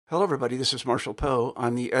Hello, everybody. This is Marshall Poe.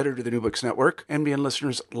 I'm the editor of the New Books Network. NBN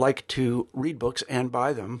listeners like to read books and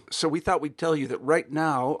buy them. So we thought we'd tell you that right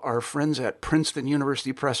now, our friends at Princeton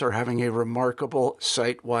University Press are having a remarkable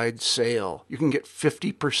site-wide sale. You can get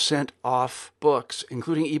 50% off books,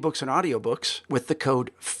 including ebooks and audiobooks, with the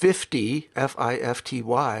code 50,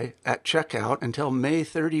 F-I-F-T-Y, at checkout until May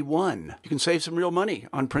 31. You can save some real money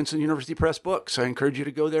on Princeton University Press books. I encourage you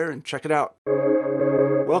to go there and check it out.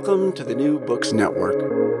 Welcome to the New Books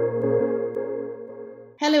Network.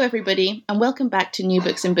 Hello, everybody, and welcome back to New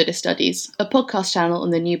Books in Buddhist Studies, a podcast channel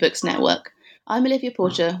on the New Books Network. I'm Olivia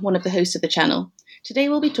Porter, one of the hosts of the channel. Today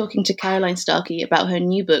we'll be talking to Caroline Starkey about her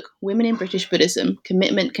new book, Women in British Buddhism,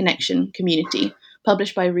 Commitment, Connection, Community,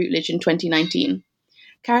 published by Routledge in 2019.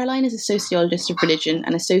 Caroline is a sociologist of religion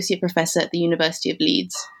and associate professor at the University of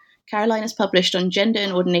Leeds. Caroline has published on gender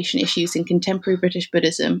and ordination issues in contemporary British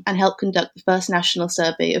Buddhism and helped conduct the first national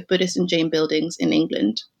survey of Buddhist and Jain buildings in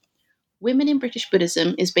England. Women in British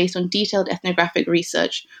Buddhism is based on detailed ethnographic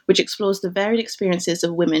research, which explores the varied experiences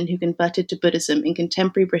of women who converted to Buddhism in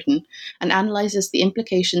contemporary Britain and analyses the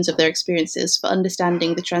implications of their experiences for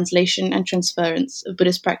understanding the translation and transference of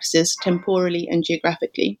Buddhist practices temporally and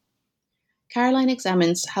geographically. Caroline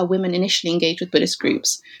examines how women initially engage with Buddhist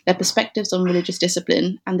groups, their perspectives on religious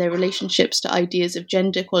discipline, and their relationships to ideas of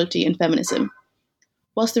gender equality and feminism.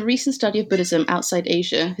 Whilst the recent study of Buddhism outside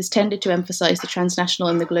Asia has tended to emphasize the transnational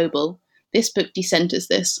and the global, this book decenters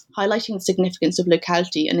this, highlighting the significance of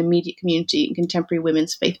locality and immediate community in contemporary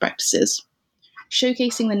women's faith practices.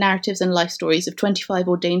 Showcasing the narratives and life stories of 25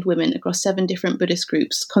 ordained women across 7 different Buddhist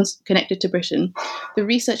groups connected to Britain, the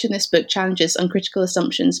research in this book challenges uncritical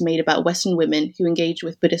assumptions made about Western women who engage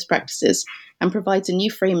with Buddhist practices and provides a new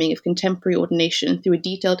framing of contemporary ordination through a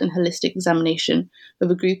detailed and holistic examination of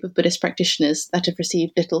a group of Buddhist practitioners that have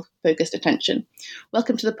received little focused attention.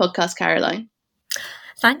 Welcome to the podcast, Caroline.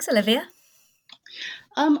 Thanks, Olivia.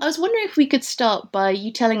 I was wondering if we could start by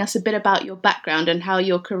you telling us a bit about your background and how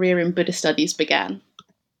your career in Buddhist studies began.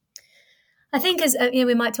 I think, as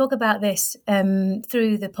we might talk about this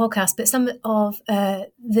through the podcast, but some of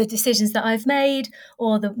the decisions that I've made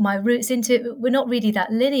or my routes into it were not really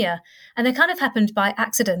that linear, and they kind of happened by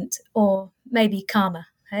accident or maybe karma.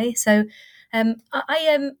 Okay, so I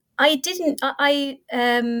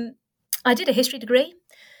did a history degree.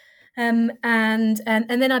 And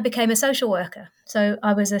then I became a social worker. So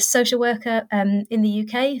I was a social worker in the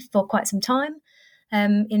UK for quite some time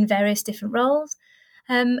in various different roles.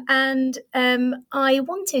 And I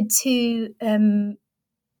wanted to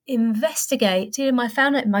investigate, I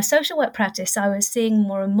found that in my social work practice, I was seeing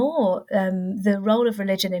more and more the role of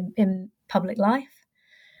religion in public life.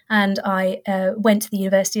 And I went to the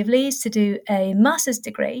University of Leeds to do a master's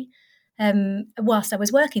degree whilst I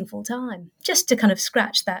was working full time, just to kind of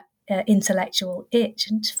scratch that intellectual itch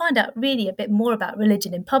and to find out really a bit more about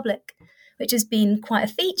religion in public, which has been quite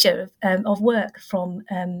a feature of work from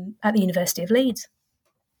at the University of Leeds.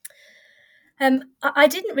 I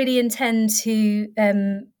didn't really intend to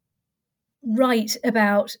write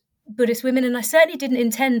about Buddhist women, and I certainly didn't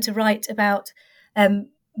intend to write about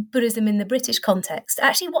Buddhism in the British context.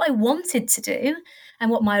 Actually, what I wanted to do and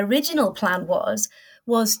what my original plan was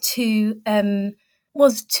to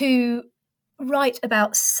write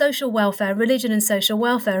about social welfare, religion and social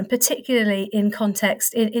welfare, and particularly in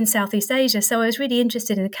context in Southeast Asia. So I was really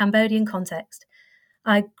interested in the Cambodian context.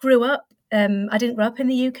 I grew up, I didn't grow up in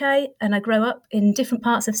the UK, and I grew up in different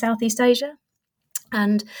parts of Southeast Asia.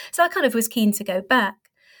 And so I kind of was keen to go back.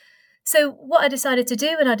 So what I decided to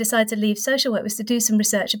do when I decided to leave social work was to do some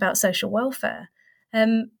research about social welfare.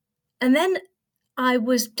 And then I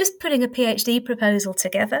was just putting a PhD proposal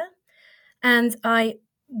together, and I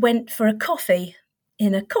went for a coffee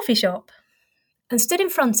in a coffee shop, and stood in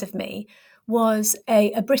front of me was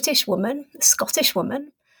a British woman, a Scottish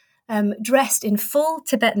woman, dressed in full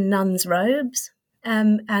Tibetan nun's robes,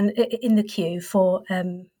 and in the queue for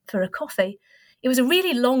a coffee. It was a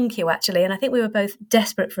really long queue, actually, and I think we were both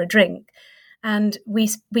desperate for a drink. And we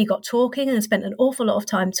got talking and spent an awful lot of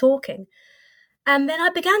time talking. And then I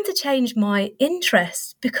began to change my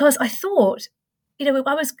interest because I thought, I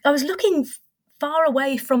was looking far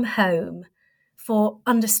away from home for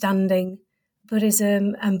understanding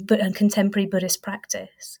Buddhism and contemporary Buddhist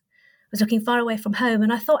practice. I was looking far away from home,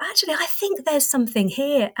 and I thought, actually, I think there's something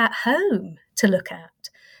here at home to look at.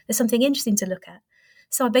 There's something interesting to look at.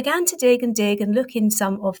 So I began to dig and look in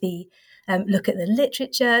some of the, look at the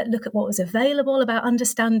literature, look at what was available about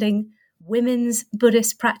understanding women's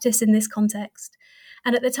Buddhist practice in this context.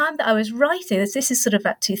 And at the time that I was writing, this is sort of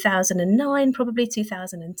at 2009, probably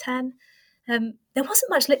 2010, there wasn't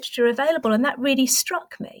much literature available, and that really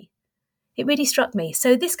struck me. it really struck me.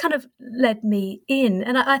 So this kind of led me in.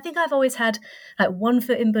 And I think I've always had like one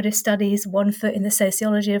foot in Buddhist studies, one foot in the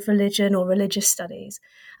sociology of religion or religious studies.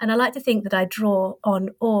 And I like to think that I draw on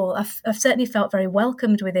all. I've certainly felt very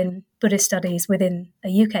welcomed within Buddhist studies within a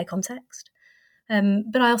UK context.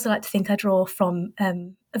 But I also like to think I draw from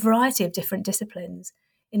a variety of different disciplines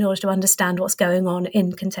in order to understand what's going on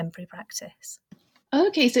in contemporary practice.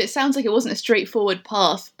 Okay, so it sounds like it wasn't a straightforward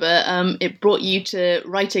path, but it brought you to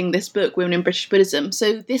writing this book, Women in British Buddhism.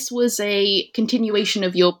 So this was a continuation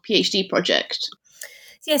of your PhD project.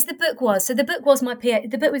 Yes, the book was. So the book was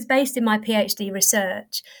the book was based in my PhD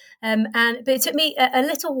research, but it took me a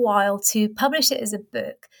little while to publish it as a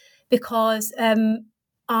book because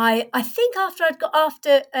I think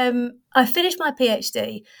after I finished my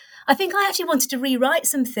PhD, I think I actually wanted to rewrite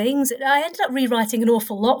some things. I ended up rewriting an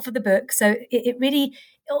awful lot for the book. So it really,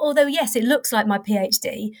 although yes, it looks like my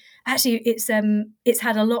PhD, actually it's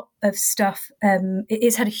had a lot of stuff.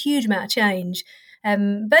 It's had a huge amount of change,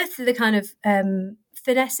 both through the kind of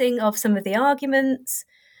finessing of some of the arguments,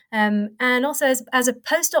 and also as a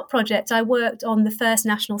postdoc project, I worked on the first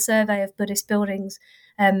national survey of Buddhist buildings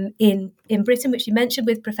in Britain, which you mentioned,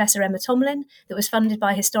 with Professor Emma Tomlin, that was funded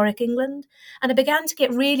by Historic England. And I began to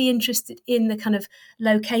get really interested in the kind of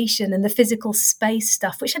location and the physical space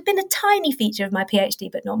stuff, which had been a tiny feature of my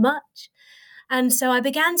PhD, but not much. And so I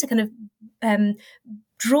began to kind of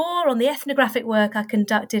draw on the ethnographic work I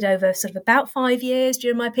conducted over sort of about 5 years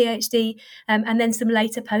during my PhD, and then some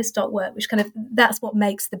later postdoc work, which kind of, that's what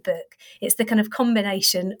makes the book. It's the kind of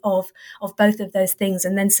combination of both of those things,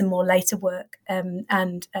 and then some more later work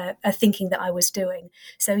and a thinking that I was doing.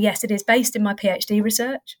 So yes, it is based in my PhD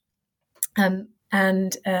research, but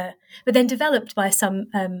then developed by some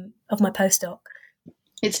of my postdoc.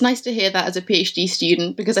 It's nice to hear that as a PhD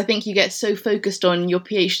student, because I think you get so focused on your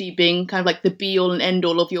PhD being kind of like the be-all and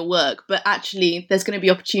end-all of your work, but actually there's going to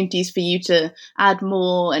be opportunities for you to add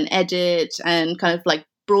more and edit and kind of like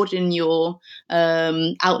broaden your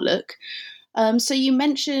outlook. So you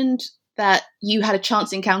mentioned that you had a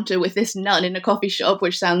chance encounter with this nun in a coffee shop,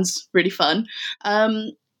 which sounds really fun.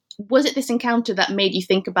 Was it this encounter that made you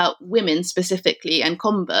think about women specifically and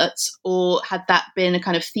converts, or had that been a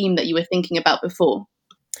kind of theme that you were thinking about before?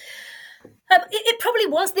 It probably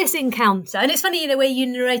was this encounter. And it's funny, where you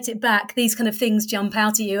narrate it back, these kind of things jump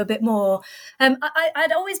out at you a bit more.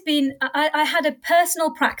 I'd always been, I had a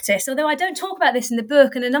personal practice, although I don't talk about this in the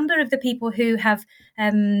book, and a number of the people who have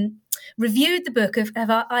reviewed the book have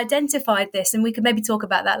identified this, and we could maybe talk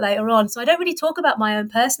about that later on. So I don't really talk about my own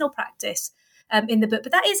personal practice in the book,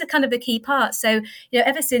 but that is a kind of a key part. So,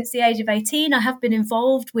 ever since the age of 18, I have been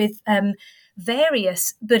involved with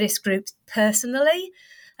various Buddhist groups personally.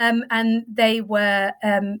 And they were,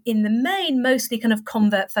 in the main, mostly kind of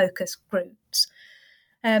convert-focused groups.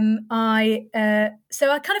 So I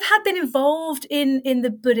kind of had been involved in the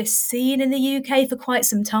Buddhist scene in the UK for quite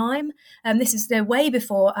some time. This is way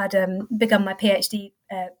before I'd begun my PhD,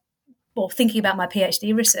 or thinking about my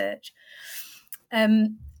PhD research.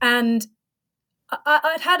 And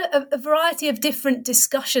I'd had a variety of different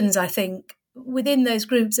discussions, I think, within those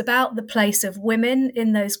groups about the place of women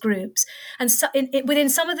in those groups. And so within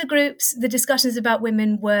some of the groups, the discussions about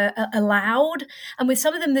women were allowed, and with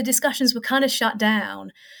some of them, the discussions were kind of shut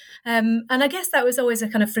down. And I guess that was always a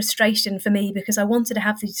kind of frustration for me, because I wanted to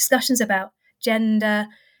have these discussions about gender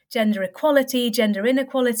equality, gender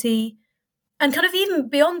inequality, and kind of even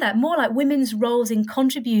beyond that, more like women's roles in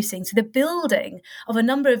contributing to the building of a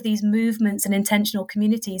number of these movements and intentional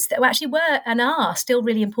communities that actually were and are still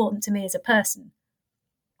really important to me as a person.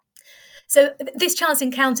 So this chance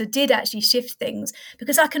encounter did actually shift things,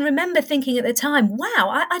 because I can remember thinking at the time,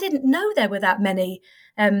 wow, I didn't know there were that many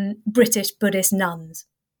British Buddhist nuns.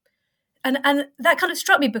 And that kind of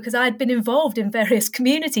struck me, because I had been involved in various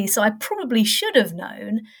communities, so I probably should have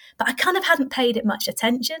known, but I kind of hadn't paid it much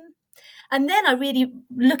attention. And then I really,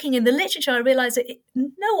 looking in the literature, I realised that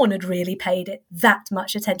no one had really paid it that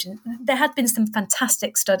much attention. There had been some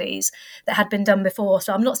fantastic studies that had been done before,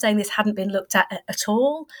 so I'm not saying this hadn't been looked at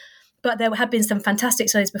all, but there had been some fantastic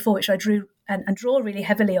studies before, which I drew and draw really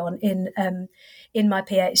heavily on in my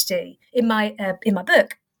PhD, in my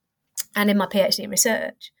book, and in my PhD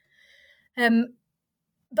research.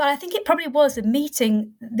 But I think it probably was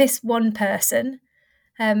meeting this one person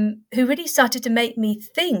who really started to make me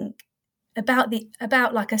think about,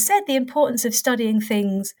 like I said, the importance of studying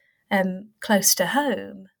things close to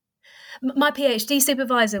home. My PhD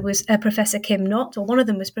supervisor was Professor Kim Knott, or one of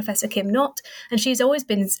them was Professor Kim Knott, and she's always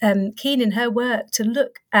been keen in her work to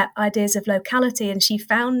look at ideas of locality, and she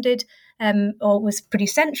founded or was pretty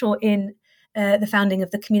central in the founding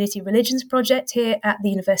of the Community Religions Project here at the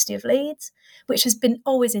University of Leeds, which has been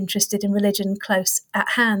always interested in religion close at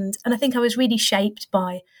hand. And I think I was really shaped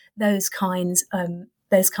by those kinds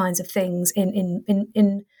of things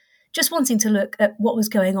in just wanting to look at what was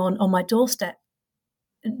going on my doorstep,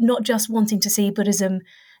 not just wanting to see Buddhism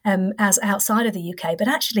as outside of the UK, but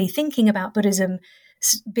actually thinking about Buddhism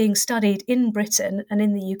being studied in Britain and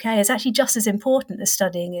in the UK is actually just as important as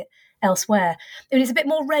studying it elsewhere. I mean, it's a bit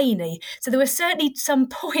more rainy. So there were certainly some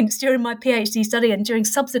points during my PhD study and during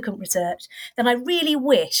subsequent research that I really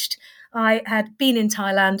wished I had been in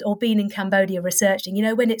Thailand or been in Cambodia researching. You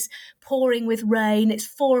know, when it's pouring with rain, it's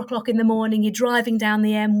 4:00 in the morning, you're driving down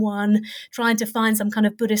the M1, trying to find some kind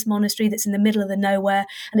of Buddhist monastery that's in the middle of the nowhere,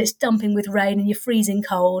 and it's dumping with rain and you're freezing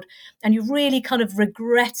cold, and you're really kind of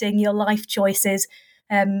regretting your life choices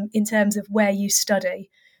in terms of where you study.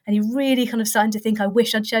 And you're really kind of starting to think, I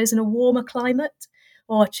wish I'd chosen a warmer climate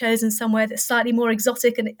or chosen somewhere that's slightly more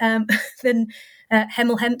exotic than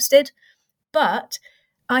Hemel Hempstead. But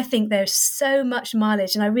I think there's so much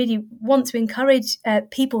mileage, and I really want to encourage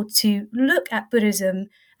people to look at Buddhism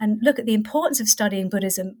and look at the importance of studying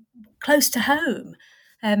Buddhism close to home,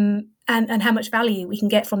 and how much value we can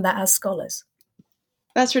get from that as scholars.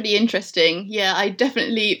 That's really interesting. Yeah, I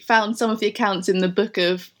definitely found some of the accounts in the book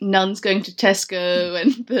of nuns going to Tesco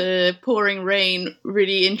and the pouring rain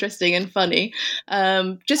really interesting and funny.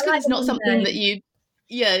 Just because it's not something that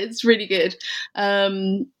it's really good.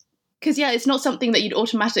 Because it's not something that you'd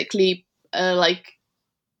automatically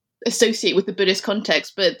associate with the Buddhist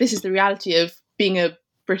context, but this is the reality of being a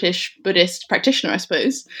British Buddhist practitioner, I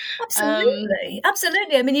suppose. Absolutely.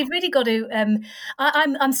 I mean, you've really got to.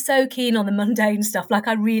 I'm so keen on the mundane stuff. Like,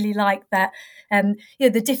 I really like that.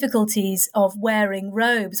 The difficulties of wearing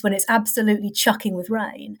robes when it's absolutely chucking with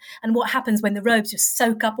rain, and what happens when the robes just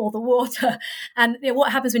soak up all the water, and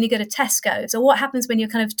what happens when you go to Tesco's, or what happens when you're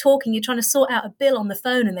kind of talking, you're trying to sort out a bill on the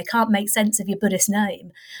phone and they can't make sense of your Buddhist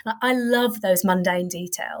name. Like, I love those mundane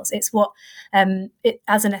details. It's what,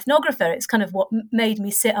 as an ethnographer, it's kind of what made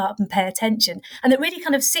me sit up and pay attention, and it really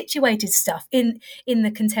kind of situated stuff in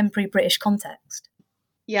the contemporary British context.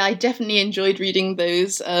 Yeah, I definitely enjoyed reading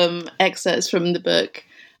those excerpts from the book.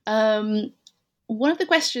 One of the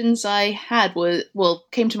questions I had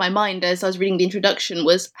came to my mind as I was reading the introduction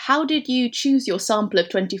was, how did you choose your sample of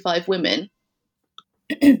 25 women?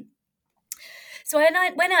 So when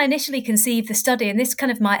I initially conceived the study, and this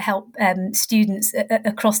kind of might help students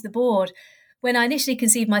across the board, when I initially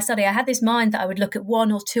conceived my study, I had this mind that I would look at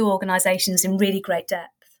one or two organisations in really great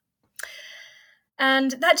depth.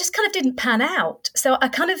 And that just kind of didn't pan out. So I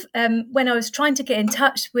kind of, when I was trying to get in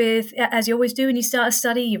touch with, as you always do when you start a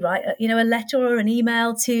study, you write, a letter or an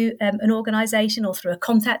email to an organisation or through a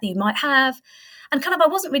contact that you might have. And kind of, I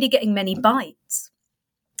wasn't really getting many bites.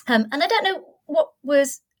 And I don't know what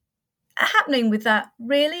was happening with that,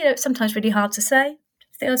 really. It's sometimes really hard to say.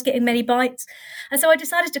 I was getting many bites. And so I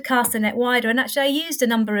decided to cast the net wider. And actually, I used a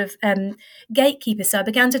number of gatekeepers. So I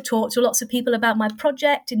began to talk to lots of people about my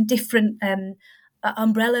project in different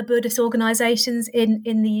umbrella Buddhist organisations in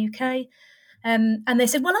the UK. And they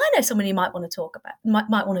said, well, I know someone you might want to talk about,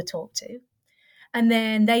 might want to talk to. And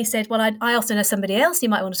then they said, well, I also know somebody else you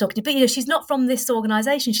might want to talk to. But, she's not from this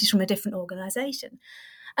organisation. She's from a different organisation.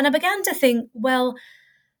 And I began to think, well,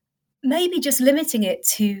 maybe just limiting it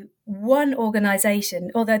to one organisation,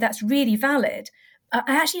 although that's really valid,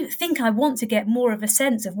 I actually think I want to get more of a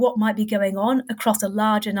sense of what might be going on across a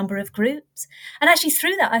larger number of groups. And actually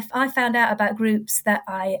through that, I found out about groups that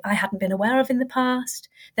I hadn't been aware of in the past,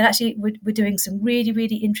 that actually were doing some really,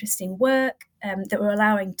 really interesting work, that were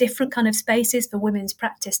allowing different kind of spaces for women's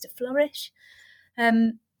practice to flourish.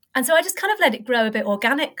 And so I just kind of let it grow a bit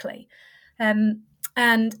organically.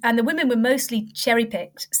 And the women were mostly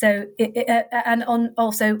cherry-picked. So and on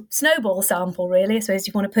also snowball sample, really, so as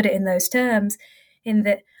you want to put it in those terms, in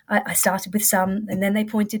that I started with some, and then they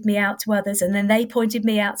pointed me out to others, and then they pointed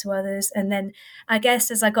me out to others. And then I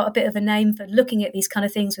guess as I got a bit of a name for looking at these kind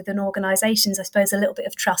of things within organisations, I suppose a little bit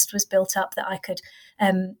of trust was built up that I could,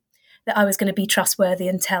 that I was going to be trustworthy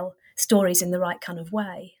and tell stories in the right kind of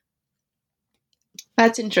way.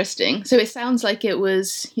 That's interesting. So it sounds like it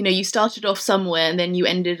was, you started off somewhere and then you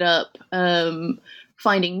ended up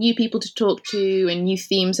finding new people to talk to and new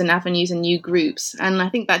themes and avenues and new groups. And I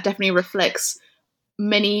think that definitely reflects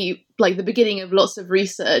the beginning of lots of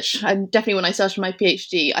research. And definitely when I started my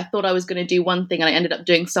PhD, I thought I was going to do one thing and I ended up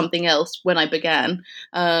doing something else when I began.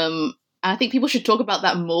 And I think people should talk about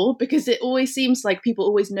that more, because it always seems like people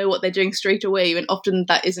always know what they're doing straight away, and often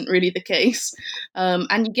that isn't really the case.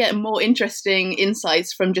 And you get more interesting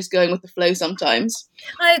insights from just going with the flow sometimes.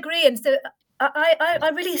 I agree. And so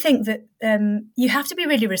I really think that you have to be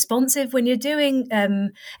really responsive when you're doing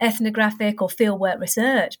ethnographic or fieldwork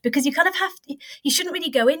research, because you kind of you shouldn't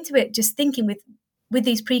really go into it just thinking with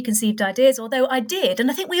these preconceived ideas, although I did, and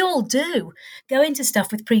I think we all do, go into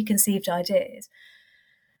stuff with preconceived ideas.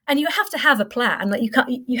 And you have to have a plan. Like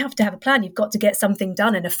you have to have a plan. You've got to get something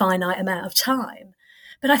done in a finite amount of time.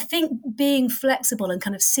 But I think being flexible and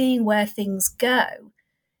kind of seeing where things go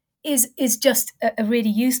is just a really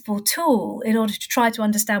useful tool in order to try to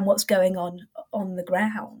understand what's going on the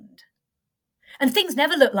ground. And things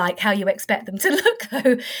never look like how you expect them to look,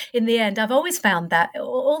 though, in the end. I've always found that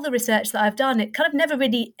all the research that I've done, it kind of never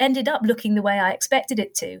really ended up looking the way I expected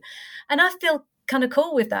it to. And I feel kind of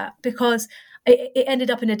cool with that, because it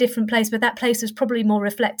ended up in a different place, but that place was probably more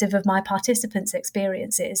reflective of my participants'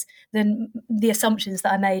 experiences than the assumptions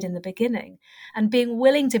that I made in the beginning. And being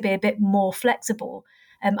willing to be a bit more flexible,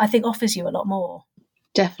 I think, offers you a lot more.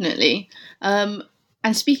 Definitely.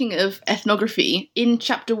 And speaking of ethnography, in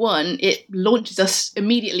chapter 1, it launches us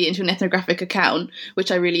immediately into an ethnographic account, which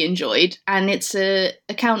I really enjoyed. And it's an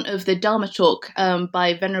account of the Dharma talk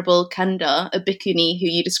by Venerable Kanda, a bhikkhuni who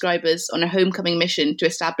you describe as on a homecoming mission to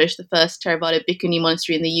establish the first Theravada bhikkhuni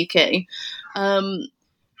monastery in the UK.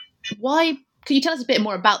 Could you tell us a bit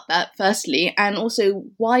more about that, firstly? And also,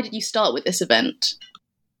 why did you start with this event?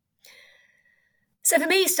 So for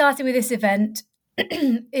me, starting with this event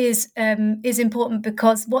is important,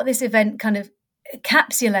 because what this event kind of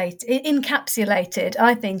encapsulated,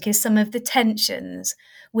 I think, is some of the tensions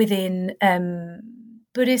within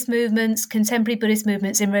Buddhist movements, contemporary Buddhist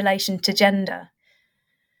movements, in relation to gender.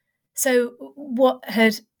 So what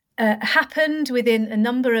had happened within a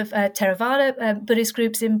number of Theravada Buddhist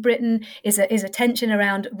groups in Britain is a tension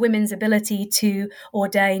around women's ability to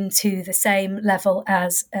ordain to the same level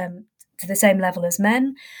as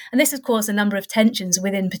men. And this has caused a number of tensions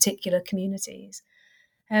within particular communities.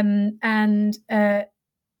 And there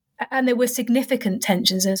were significant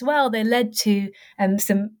tensions as well. They led to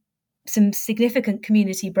some significant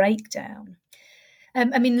community breakdown.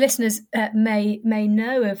 Listeners may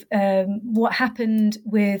know of what happened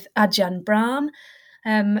with Ajahn Brahm,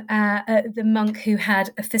 the monk who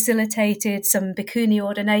had facilitated some bhikkhuni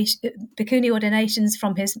ordinations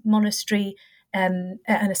from his monastery and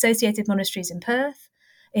associated monasteries in Perth,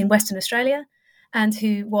 in Western Australia, and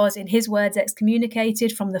who was, in his words,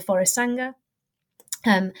 excommunicated from the Forest Sangha.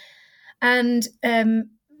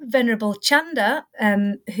 Venerable Chanda,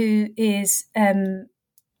 who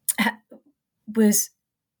was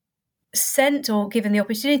sent or given the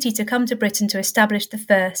opportunity to come to Britain to establish the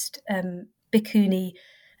first bhikkhuni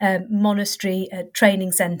monastery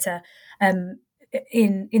training centre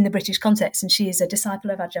in the British context, and she is a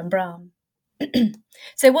disciple of Ajahn Brahm.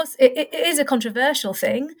 So it is a controversial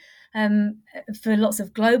thing for lots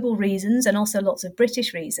of global reasons and also lots of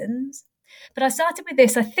British reasons. But I started with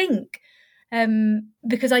this, I think,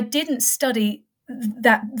 because I didn't study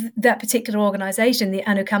that particular organisation, the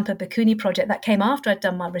Anukampa Bhikkhuni Project. That came after I'd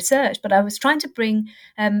done my research, but I was trying to bring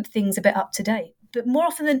things a bit up to date. But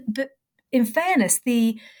in fairness,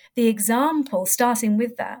 the example, starting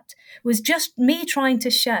with that, was just me trying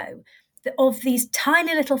to show that of these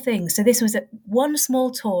tiny little things. So this was one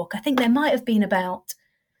small talk. I think there might have been about,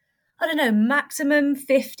 maximum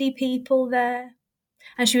 50 people there.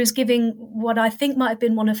 And she was giving what I think might have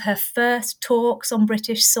been one of her first talks on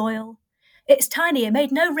British soil. It's tiny. It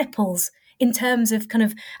made no ripples in terms of kind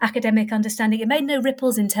of academic understanding. It made no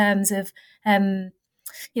ripples in terms of,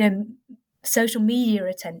 social media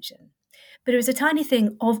attention. But it was a tiny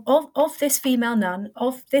thing of this female nun,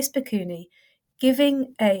 of this bhikkhuni,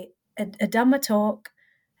 giving a Dhamma talk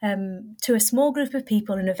to a small group of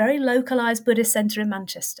people in a very localised Buddhist centre in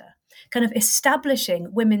Manchester, kind of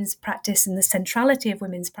establishing women's practice and the centrality of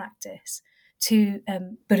women's practice to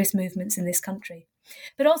Buddhist movements in this country.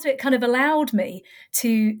 But also it kind of allowed me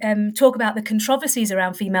to talk about the controversies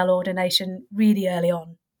around female ordination really early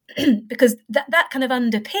on, because that kind of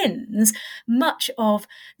underpins much of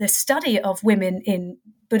the study of women in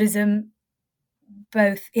Buddhism,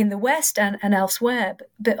 both in the West and elsewhere,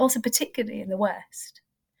 but also particularly in the West.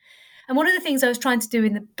 And one of the things I was trying to do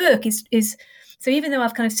in the book is so even though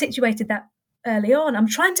I've kind of situated that early on, I'm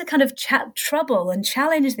trying to kind of trouble and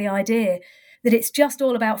challenge the idea that it's just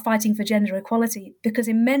all about fighting for gender equality, because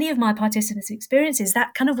in many of my participants' experiences,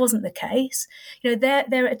 that kind of wasn't the case.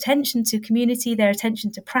 Their attention to community, their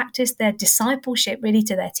attention to practice, their discipleship really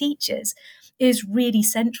to their teachers is really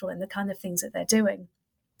central in the kind of things that they're doing.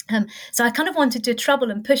 So I kind of wanted to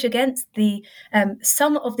trouble and push against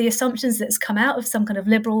some of the assumptions that's come out of some kind of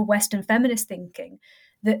liberal Western feminist thinking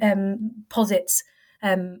that posits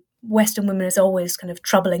Western women as always kind of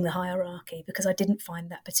troubling the hierarchy, because I didn't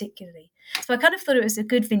find that particularly. So I kind of thought it was a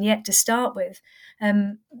good vignette to start with,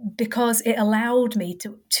 because it allowed me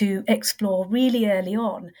to explore really early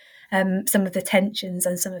on some of the tensions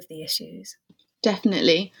and some of the issues.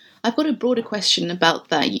 Definitely. I've got a broader question about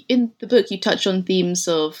that. In the book, you touch on themes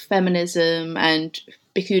of feminism and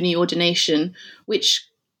bhikkhuni ordination, which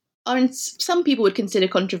some people would consider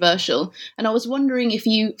controversial. And I was wondering if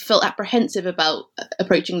you felt apprehensive about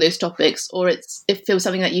approaching those topics, or if it was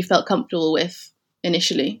something that you felt comfortable with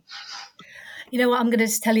initially. You know what, I'm going to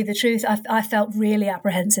just tell you the truth. I felt really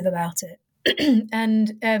apprehensive about it.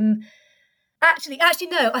 And actually,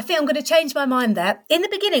 no, I think I'm going to change my mind there. In the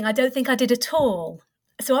beginning, I don't think I did at all.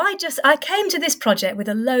 So I came to this project with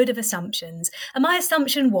a load of assumptions. And my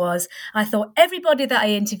assumption was, I thought everybody that I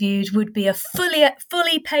interviewed would be a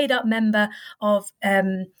fully paid up member of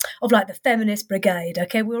like the feminist brigade.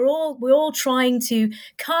 Okay, we're all trying to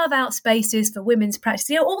carve out spaces for women's practice.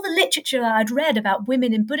 You know, all the literature that I'd read about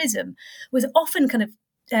women in Buddhism was often kind of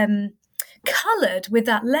coloured with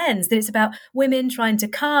that lens, that it's about women trying to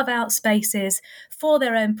carve out spaces for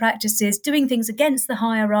their own practices, doing things against the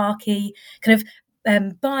hierarchy, kind of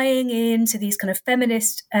buying into these kind of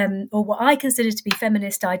feminist, or what I consider to be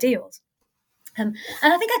feminist ideals. And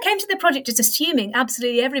I think I came to the project just assuming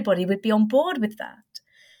absolutely everybody would be on board with that.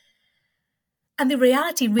 And the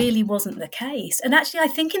reality really wasn't the case. And actually, I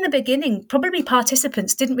think in the beginning, probably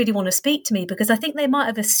participants didn't really want to speak to me, because I think they might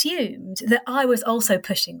have assumed that I was also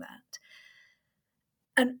pushing that.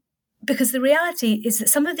 And because the reality is that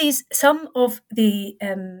some of the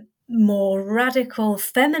more radical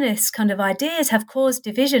feminist kind of ideas have caused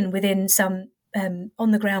division within some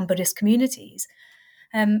on-the-ground Buddhist communities.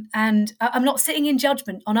 And I'm not sitting in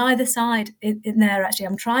judgment on either side in there, actually.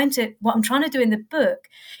 What I'm trying to do in the book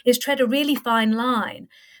is tread a really fine line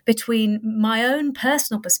between my own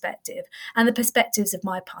personal perspective and the perspectives of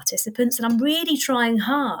my participants. And I'm really trying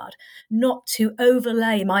hard not to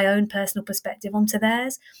overlay my own personal perspective onto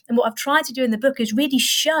theirs. And what I've tried to do in the book is really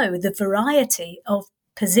show the variety of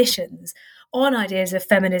positions on ideas of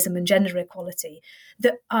feminism and gender equality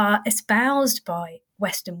that are espoused by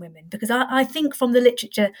Western women, because I think from the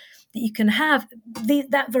literature that you can have,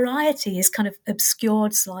 that variety is kind of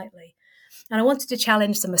obscured slightly. And I wanted to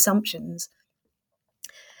challenge some assumptions.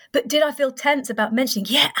 But did I feel tense about mentioning?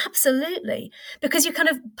 Yeah, absolutely. Because you're kind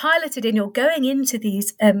of piloted in, you're going into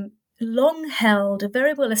these long-held,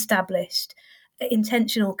 very well-established,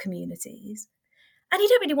 intentional communities. And you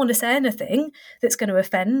don't really want to say anything that's going to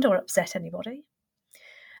offend or upset anybody.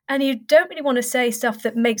 And you don't really want to say stuff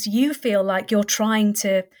that makes you feel like you're trying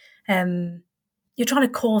to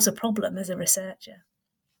cause a problem as a researcher.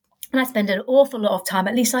 And I spend an awful lot of time,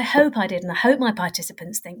 at least I hope I did, and I hope my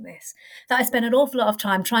participants think this, that I spend an awful lot of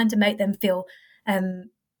time trying to make them feel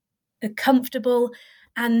comfortable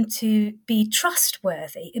and to be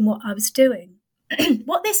trustworthy in what I was doing.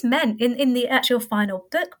 What this meant in the actual final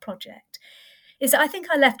book project is that I think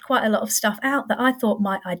I left quite a lot of stuff out that I thought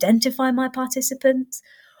might identify my participants,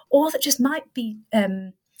 or that just might be,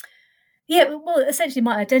 essentially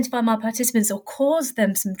might identify my participants or cause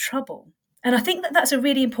them some trouble. And I think that that's a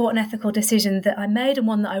really important ethical decision that I made, and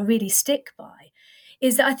one that I really stick by,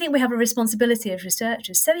 is that I think we have a responsibility as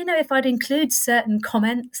researchers. So, if I'd include certain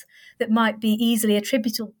comments that might be easily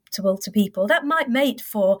attributable to people, that might make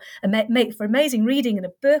for amazing reading in a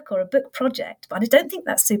book or a book project, but I don't think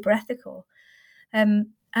that's super ethical.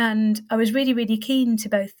 And I was really, really keen to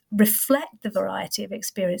both reflect the variety of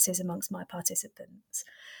experiences amongst my participants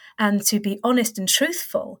and to be honest and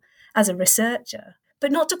truthful as a researcher,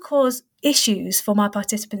 but not to cause issues for my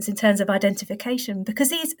participants in terms of identification,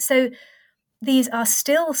 because these are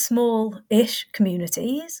still small-ish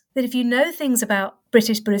communities that if you know things about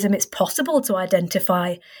British Buddhism, it could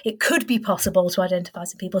be possible to identify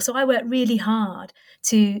some people. So I worked really hard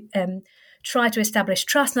to try to establish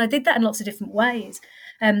trust, and I did that in lots of different ways.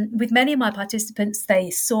 With many of my participants, they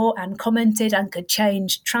saw and commented and could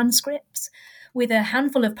change transcripts. With a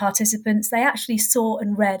handful of participants, they actually saw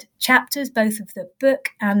and read chapters, both of the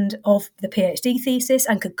book and of the PhD thesis,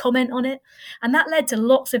 and could comment on it. And that led to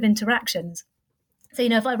lots of interactions. So,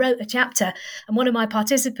 if I wrote a chapter and one of my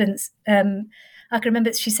participants, I can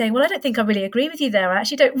remember she saying, well, I don't think I really agree with you there. I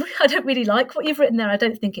don't really like what you've written there. I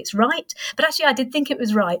don't think it's right. But actually, I did think it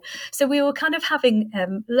was right. So we were kind of having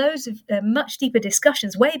loads of much deeper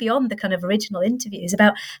discussions way beyond the kind of original interviews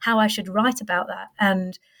about how I should write about that.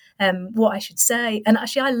 And what I should say. And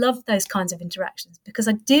actually, I love those kinds of interactions because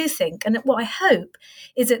I do think, and what I hope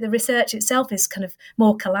is that the research itself is kind of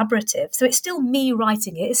more collaborative. So it's still me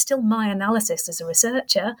writing it, it's still my analysis as a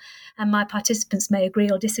researcher, and my participants may agree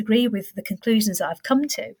or disagree with the conclusions that I've come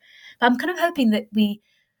to. But I'm kind of hoping that we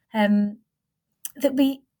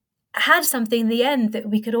had something in the end that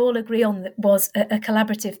we could all agree on that was a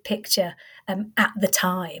collaborative picture at the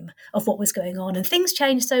time of what was going on. And things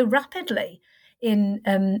changed so rapidly in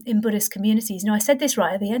Buddhist communities. I said this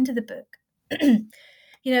right at the end of the book.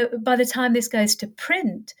 By the time this goes to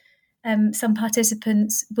print, some of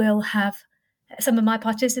my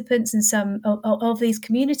participants and some of these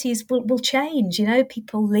communities will change.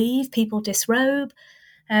 People leave, people disrobe.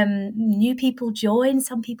 New people join,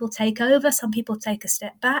 some people take over, some people take a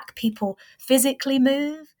step back, people physically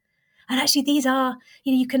move. And actually these are,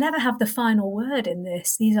 you can never have the final word in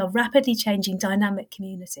this. These are rapidly changing dynamic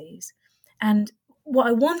communities. And what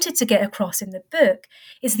I wanted to get across in the book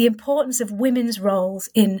is the importance of women's roles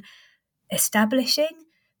in establishing,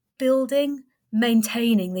 building,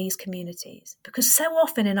 maintaining these communities. Because so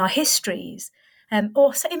often in our histories,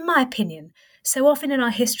 or in my opinion, so often in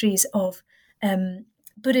our histories of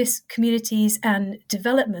Buddhist communities and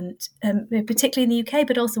development, particularly in the UK,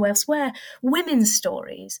 but also elsewhere, women's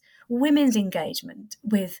stories, women's engagement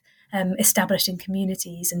with establishing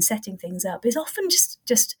communities and setting things up is often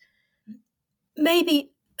just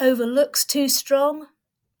maybe overlooks too strong,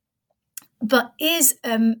 but is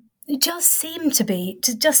just seem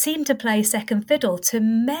to play second fiddle to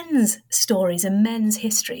men's stories and men's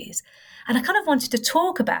histories. And I kind of wanted to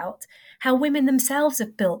talk about how women themselves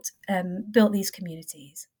have built these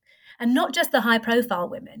communities. And not just the high-profile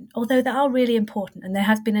women, although they are really important, and there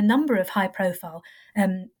has been a number of high-profile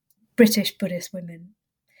British Buddhist women.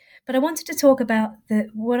 But I wanted to talk about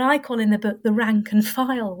what I call in the book the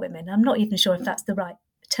rank-and-file women. I'm not even sure if that's the right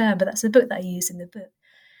term, but that's the book that I use in the book.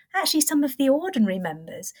 Actually, some of the ordinary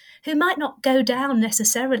members who might not go down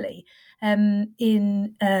necessarily in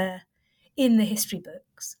the history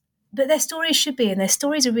books. But their stories should be, and their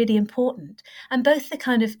stories are really important. And both the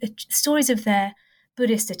kind of stories of their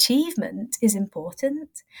Buddhist achievement is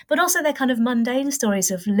important, but also their kind of mundane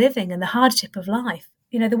stories of living and the hardship of life.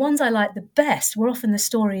 The ones I liked the best were often the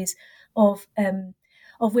stories of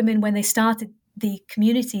women when they started the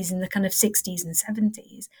communities in the kind of 60s and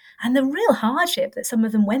 70s, and the real hardship that some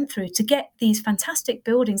of them went through to get these fantastic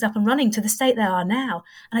buildings up and running to the state they are now.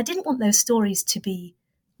 And I didn't want those stories to be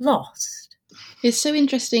lost. It's so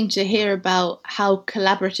interesting to hear about how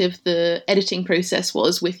collaborative the editing process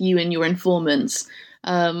was with you and your informants.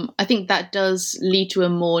 I think that does lead to a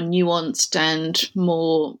more nuanced and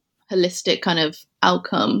more holistic kind of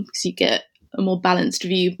outcome because you get a more balanced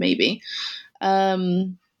view, maybe.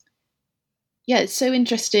 It's so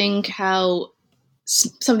interesting how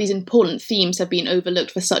some of these important themes have been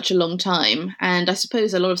overlooked for such a long time. And I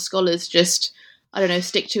suppose a lot of scholars just,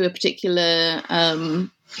 stick to a particular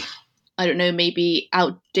maybe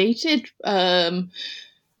outdated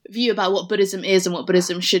view about what Buddhism is and what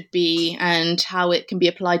Buddhism should be and how it can be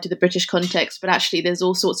applied to the British context. But actually, there's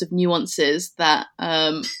all sorts of nuances that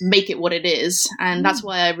make it what it is. And that's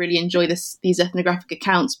why I really enjoy these ethnographic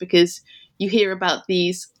accounts, because you hear about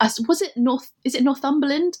these. Is it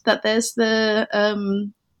Northumberland that there's the?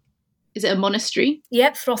 Is it a monastery?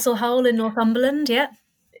 Yep, Throstle Hole in Northumberland. Yep.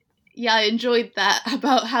 Yeah, I enjoyed that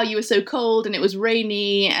about how you were so cold and it was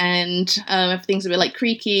rainy and everything's a bit like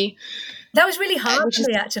creaky. That was really hard for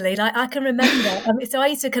me, actually. I can remember. So I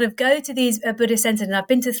used to kind of go to these Buddhist centres, and I've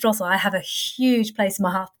been to Throstle. I have a huge place in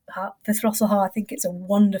my heart for Throstle Hole. I think it's a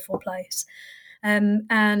wonderful place.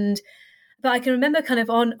 But I can remember kind of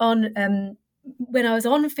on when I was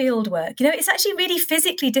on field work, it's actually really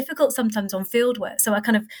physically difficult sometimes on field work. So I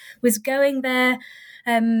kind of was going there.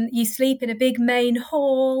 You sleep in a big main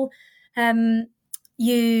hall.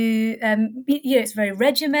 It's very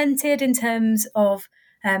regimented in terms of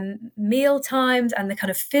meal times and the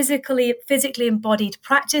kind of physically embodied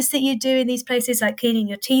practice that you do in these places, like cleaning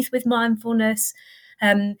your teeth with mindfulness,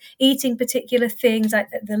 eating particular things, like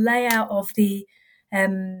the layout of the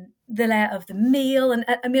meal. And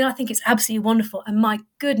I think it's absolutely wonderful. And my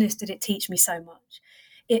goodness, did it teach me so much.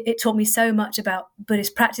 It taught me so much about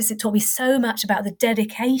Buddhist practice. It taught me so much about the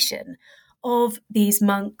dedication of these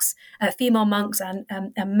monks, female monks and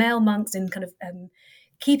male monks, in kind of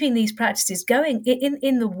keeping these practices going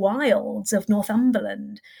in the wilds of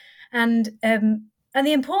Northumberland, and the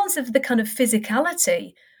importance of the kind of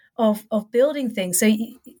physicality of building things. So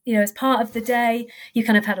as part of the day, you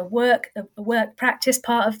kind of had a work practice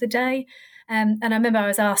part of the day, and I remember I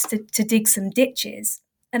was asked to dig some ditches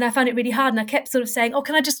I found it really hard. And I kept sort of saying, oh,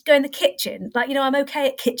 can I just go in the kitchen? Like, I'm okay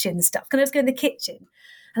at kitchen stuff. Can I just go in the kitchen?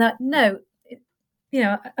 And no,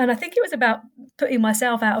 and I think it was about putting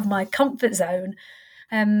myself out of my comfort zone,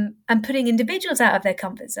 and putting individuals out of their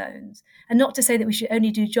comfort zones. And not to say that we should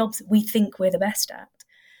only do jobs that we think we're the best at.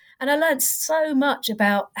 And I learned so much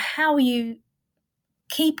about how you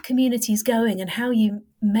keep communities going and how you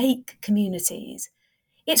make communities.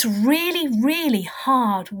 It's really, really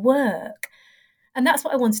hard work. And that's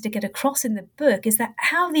what I wanted to get across in the book, is that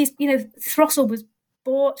how these, Throstle was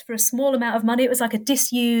bought for a small amount of money. It was like a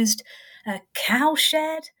disused cow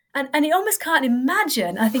shed. And you almost can't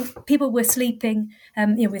imagine. I think people were sleeping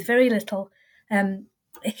with very little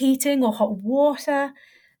heating or hot water.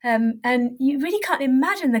 And you really can't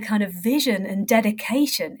imagine the kind of vision and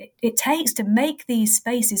dedication it takes to make these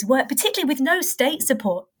spaces work, particularly with no state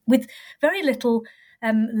support, with very little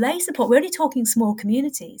lay support. We're only talking small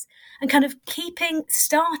communities, and kind of keeping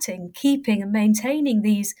and maintaining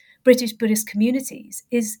these British Buddhist communities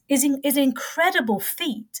is an incredible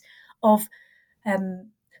feat of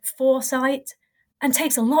foresight, and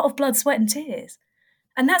takes a lot of blood, sweat and tears.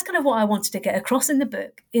 And that's kind of what I wanted to get across in the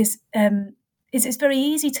book, is it's very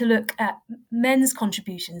easy to look at men's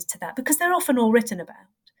contributions to that because they're often all written about.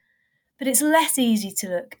 But it's less easy to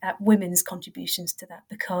look at women's contributions to that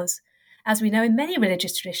because, as we know, in many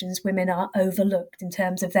religious traditions, women are overlooked in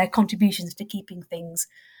terms of their contributions to keeping things,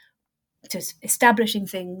 to establishing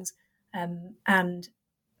things, and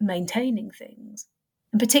maintaining things,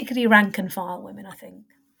 and particularly rank and file women, I think.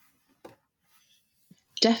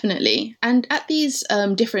 Definitely. And at these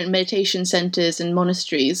different meditation centres and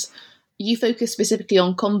monasteries, you focus specifically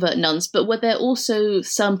on convert nuns, but were there also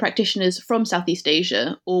some practitioners from Southeast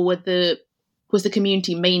Asia, or was the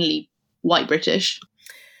community mainly white British?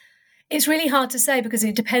 It's really hard to say because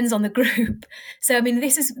it depends on the group. So, I mean,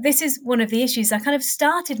 this is one of the issues. I kind of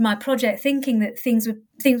started my project thinking that things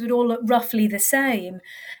would all look roughly the same.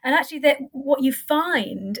 And actually, that what you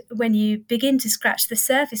find when you begin to scratch the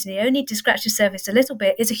surface, and you only need to scratch the surface a little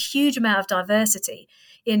bit, is a huge amount of diversity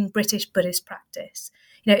in British Buddhist practice.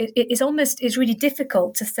 It's really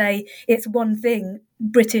difficult to say it's one thing,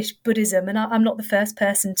 British Buddhism, and I'm not the first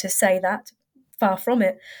person to say that, far from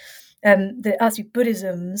it. The actually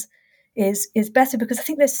Buddhisms is better because I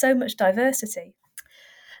think there's so much diversity.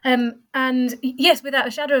 And yes, without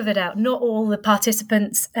a shadow of a doubt, not all the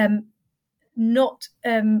participants, not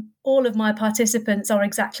all of my participants are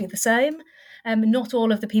exactly the same. Not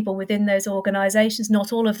all of the people within those organisations,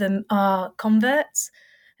 not all of them are converts.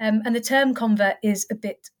 And the term convert is a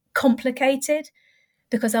bit complicated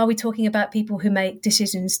because are we talking about people who make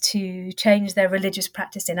decisions to change their religious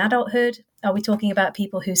practice in adulthood? Are we talking about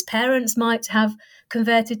people whose parents might have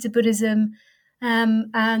converted to Buddhism?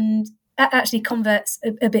 And actually convert's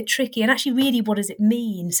a bit tricky. And actually, really, what does it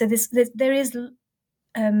mean? So there is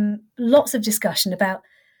lots of discussion about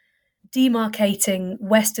demarcating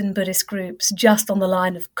Western Buddhist groups just on the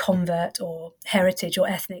line of convert or heritage or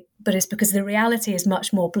ethnic Buddhist, because the reality is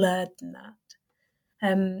much more blurred than that.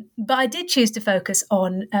 But I did choose to focus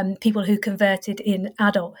on people who converted in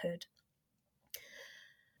adulthood.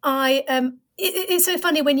 It's so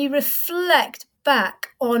funny when you reflect back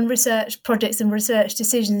on research projects and research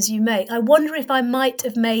decisions you make. I wonder if I might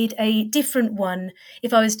have made a different one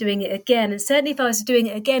if I was doing it again. And certainly if I was doing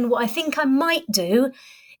it again, what I think I might do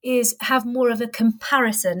is have more of a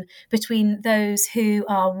comparison between those who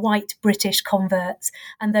are white British converts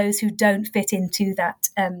and those who don't fit into that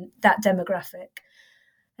demographic.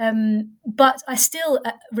 But I still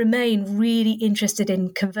remain really interested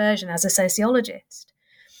in conversion as a sociologist.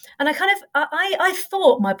 And I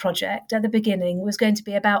thought my project at the beginning was going to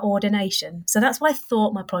be about ordination. So that's what I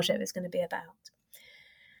thought my project was going to be about.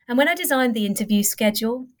 And when I designed the interview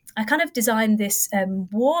schedule, I kind of designed this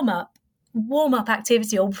warm-up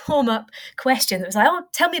activity or warm-up question that was like, oh,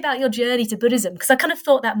 tell me about your journey to Buddhism, because I kind of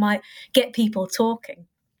thought that might get people talking.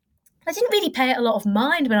 I didn't really pay it a lot of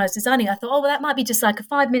mind when I was designing. I thought, oh, well, that might be just like a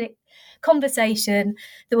 5-minute conversation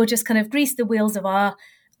that will just kind of grease the wheels of our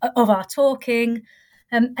talking.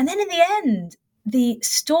 And then in the end, the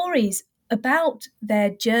stories about their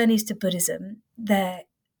journeys to Buddhism, their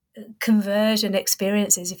conversion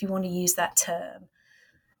experiences, if you want to use that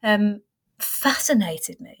term,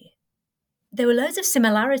 fascinated me. There were loads of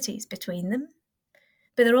similarities between them,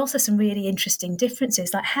 but there are also some really interesting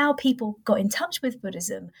differences, like how people got in touch with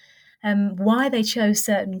Buddhism, why they chose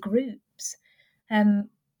certain groups,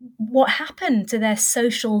 what happened to their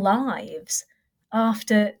social lives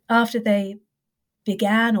after they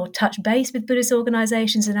began or touched base with Buddhist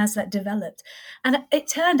organisations and as that developed. And it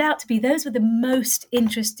turned out to be those were the most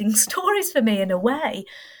interesting stories for me in a way.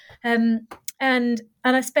 And And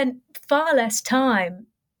I spent far less time,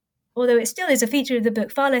 although it still is a feature of the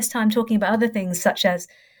book, far less time talking about other things such as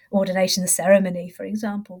ordination ceremony, for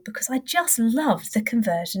example, because I just loved the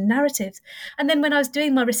conversion narratives. And then when I was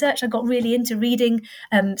doing my research, I got really into reading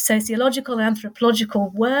sociological and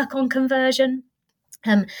anthropological work on conversion.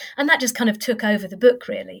 And that just kind of took over the book,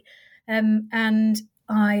 really. And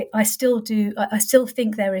I still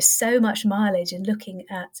think there is so much mileage in looking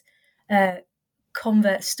at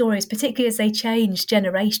convert stories, particularly as they change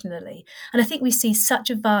generationally. And I think we see such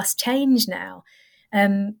a vast change now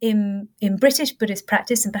in British Buddhist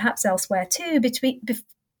practice, and perhaps elsewhere too,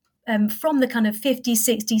 from the kind of 50s,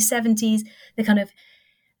 60s, 70s, the kind of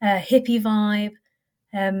hippie vibe,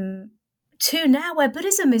 to now where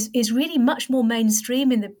Buddhism is really much more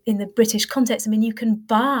mainstream in the British context. I mean, you can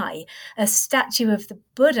buy a statue of the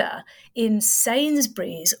Buddha in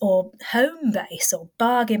Sainsbury's or Homebase or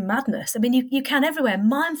Bargain Madness. I mean, you can everywhere.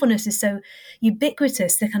 Mindfulness is so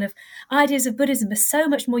ubiquitous. The kind of ideas of Buddhism are so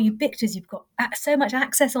much more ubiquitous. You've got so much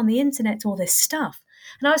access on the internet to all this stuff.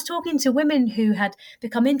 And I was talking to women who had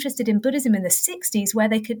become interested in Buddhism in the 60s, where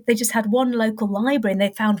they just had one local library and they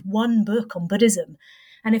found one book on Buddhism.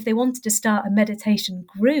 And if they wanted to start a meditation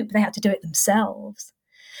group, they had to do it themselves.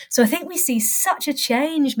 So I think we see such a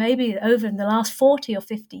change maybe over in the last 40 or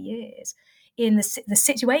 50 years in the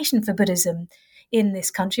situation for Buddhism in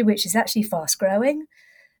this country, which is actually fast growing.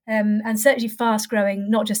 And certainly fast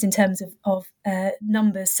growing, not just in terms of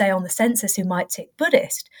numbers, say, on the census who might tick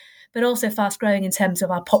Buddhist, but also fast growing in terms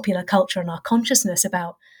of our popular culture and our consciousness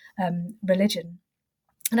about religion.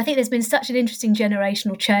 And I think there's been such an interesting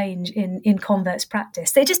generational change in converts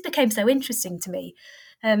practice. They just became so interesting to me.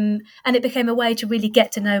 And it became a way to really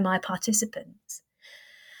get to know my participants.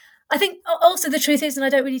 I think also the truth is, and I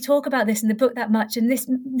don't really talk about this in the book that much, and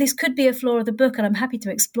this could be a flaw of the book, and I'm happy to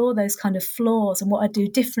explore those kind of flaws and what I do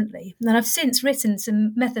differently. And I've since written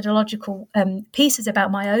some methodological pieces about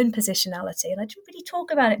my own positionality, and I didn't really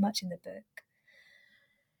talk about it much in the book,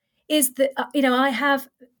 is that, I have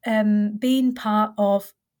been part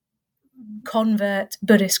of convert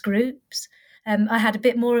Buddhist groups. I had a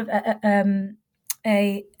bit more of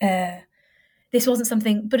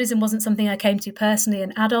Buddhism wasn't something I came to personally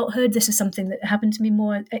in adulthood. This is something that happened to me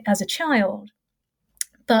more as a child.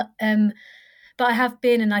 But I have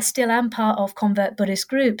been, and I still am, part of convert Buddhist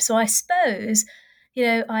groups. So I suppose,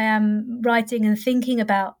 I am writing and thinking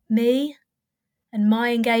about me and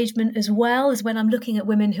my engagement, as well as when I'm looking at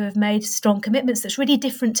women who have made strong commitments that's really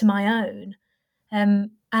different to my own.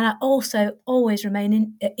 And I also always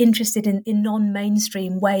remain interested in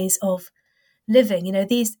non-mainstream ways of living.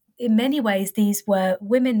 In many ways, these were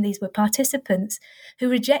women, these were participants who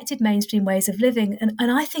rejected mainstream ways of living. And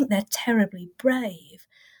I think they're terribly brave.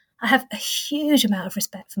 I have a huge amount of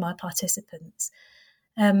respect for my participants.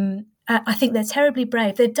 I think they're terribly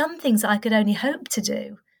brave. They've done things that I could only hope to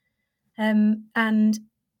do. And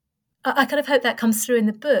I kind of hope that comes through in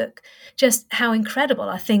the book, just how incredible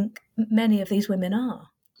I think many of these women are.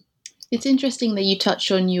 It's interesting that you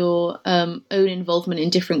touch on your own involvement in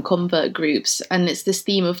different convert groups, and it's this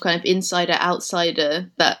theme of kind of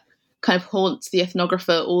insider-outsider that kind of haunts the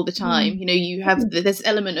ethnographer all the time. You have this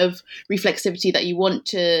element of reflexivity that you want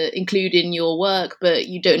to include in your work, but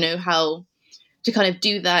you don't know how to kind of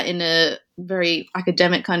do that in a very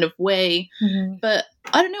academic kind of way. Mm-hmm. But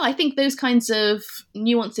I don't know, I think those kinds of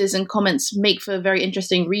nuances and comments make for very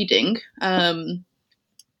interesting reading. I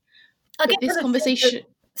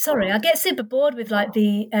get super bored with like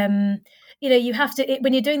the, you have to,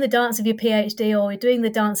 when you're doing the dance of your PhD or you're doing the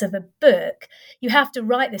dance of a book, you have to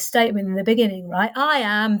write this statement in the beginning, right? I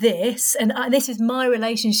am this, and this is my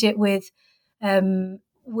relationship with the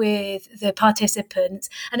participants,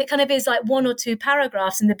 and it kind of is like one or two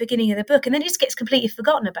paragraphs in the beginning of the book, and then it just gets completely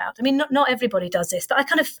forgotten about. I mean, not everybody does this, but I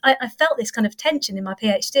felt this kind of tension in my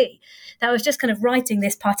PhD, that I was just kind of writing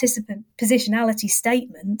this participant positionality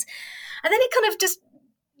statement, and then it kind of just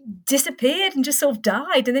disappeared and just sort of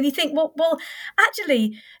died. And then you think, well,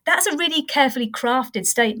 actually, that's a really carefully crafted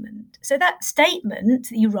statement. So that statement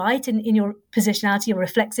that you write in your positionality, your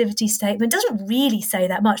reflexivity statement, doesn't really say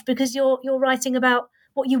that much, because you're writing about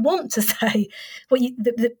what you want to say,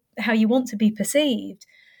 how you want to be perceived.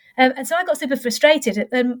 And so I got super frustrated,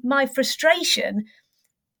 and my frustration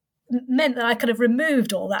meant that I kind of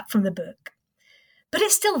removed all that from the book. But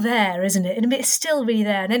it's still there, isn't it? And it's still really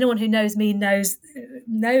there. And anyone who knows me knows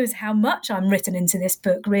how much I'm written into this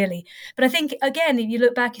book, really. But I think, again, if you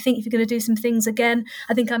look back, you think if you're going to do some things again,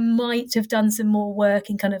 I think I might have done some more work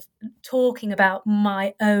in kind of talking about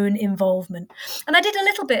my own involvement. And I did a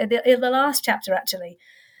little bit in the last chapter, actually.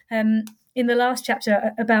 In the last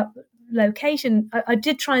chapter about location, I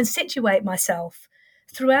did try and situate myself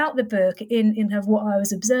throughout the book in what I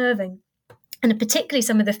was observing, and particularly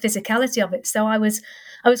some of the physicality of it. So I was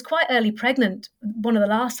quite early pregnant one of the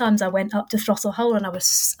last times I went up to Throstle Hole, and I was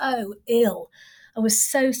so ill. I was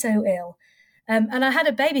so ill. And I had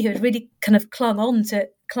a baby who had really kind of clung on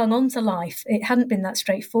to life. It hadn't been that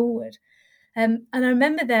straightforward. And I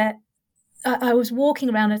remember that I was walking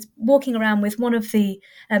around with one of the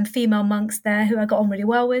female monks there who I got on really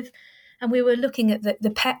well with, and we were looking at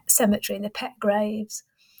the pet cemetery and the pet graves,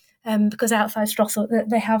 because outside Throstle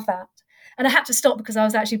they have that. And I had to stop because I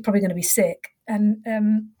was actually probably going to be sick, and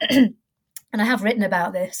and I have written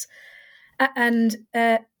about this, and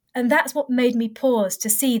that's what made me pause to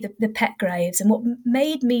see the pet graves, and what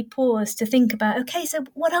made me pause to think about, okay, so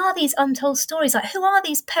what are these untold stories? Like, who are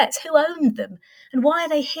these pets? Who owned them? And why are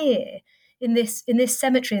they here in this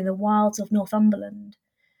cemetery in the wilds of Northumberland?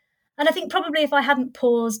 And I think probably if I hadn't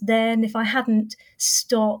paused then, if I hadn't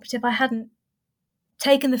stopped, if I hadn't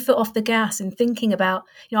taken the foot off the gas and thinking about,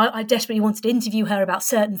 I desperately wanted to interview her about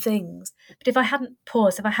certain things, but if I hadn't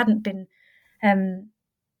paused, if I hadn't been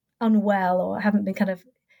unwell, or haven't been kind of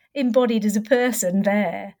embodied as a person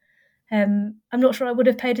there, I'm not sure I would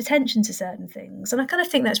have paid attention to certain things. And I kind of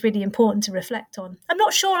think that's really important to reflect on. I'm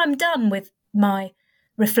not sure I'm done with my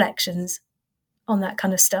reflections on that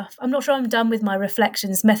kind of stuff. I'm not sure I'm done with my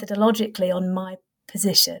reflections methodologically on my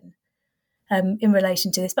position in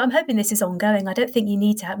relation to this, but I'm hoping this is ongoing. I don't think you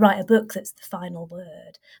need to write a book that's the final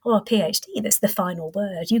word, or a PhD that's the final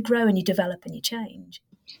word. You grow and you develop and you change.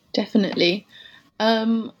 Definitely.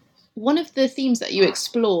 One of the themes that you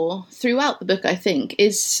explore throughout the book, I think,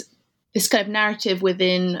 is this kind of narrative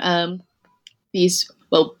within these,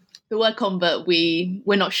 well, the word convert we're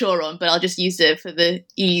not sure on, but I'll just use it for the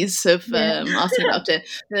ease of asking about it.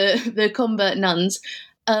 The convert nuns,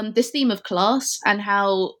 this theme of class, and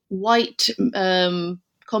how white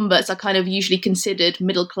converts are kind of usually considered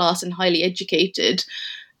middle class and highly educated.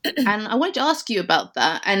 And I wanted to ask you about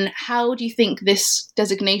that, and how do you think this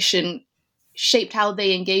designation shaped how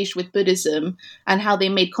they engaged with Buddhism and how they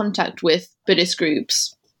made contact with Buddhist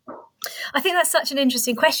groups? I think that's such an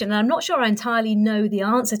interesting question, and I'm not sure I entirely know the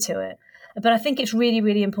answer to it, but I think it's really,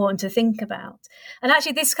 really important to think about. And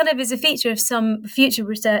actually, this kind of is a feature of some future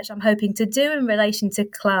research I'm hoping to do in relation to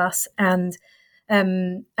class and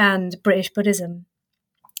British Buddhism,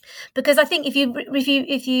 because I think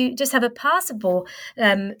if you just have a passable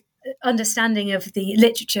understanding of the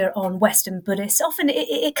literature on Western Buddhists, often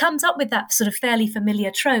it comes up with that sort of fairly familiar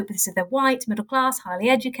trope. So they're white, middle class, highly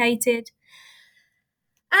educated.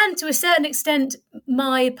 And to a certain extent,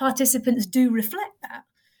 my participants do reflect that.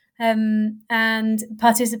 And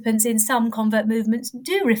participants in some convert movements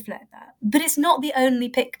do reflect that. But it's not the only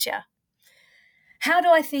picture. How do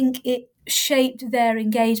I think it shaped their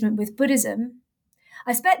engagement with Buddhism?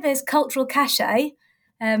 I expect there's cultural cachet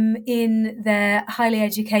in their highly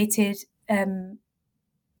educated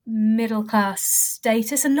middle class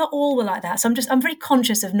status, and not all were like that. So I'm very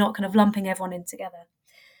conscious of not kind of lumping everyone in together.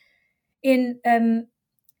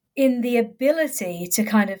 In the ability to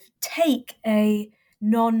kind of take a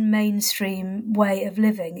non-mainstream way of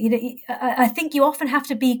living, I think you often have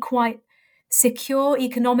to be quite secure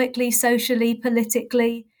economically, socially,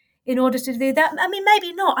 politically, in order to do that. I mean,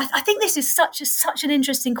 maybe not. I think this is such an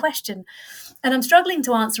interesting question, and I'm struggling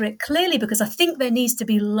to answer it clearly because I think there needs to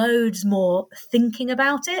be loads more thinking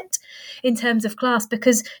about it in terms of class,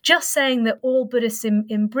 because just saying that all Buddhists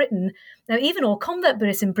in Britain, now even all convert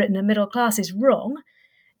Buddhists in Britain are middle class, is wrong.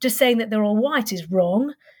 Just saying that they're all white is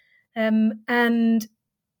wrong.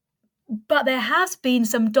 But there has been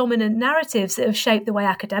some dominant narratives that have shaped the way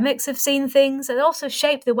academics have seen things, and also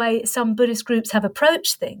shaped the way some Buddhist groups have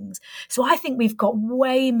approached things. So I think we've got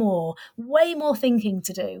way more thinking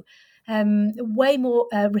to do, way more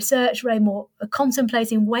research, way more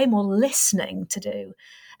contemplating, way more listening to do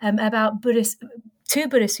about Buddhists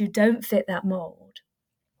who don't fit that mold.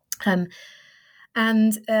 And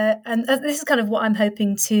this is kind of what I'm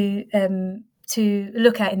hoping to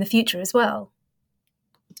look at in the future as well.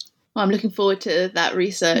 Well, I'm looking forward to that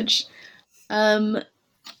research. One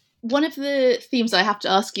of the themes I have to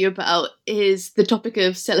ask you about is the topic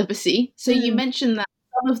of celibacy. So you mentioned that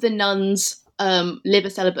some of the nuns live a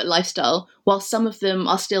celibate lifestyle, while some of them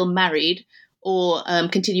are still married or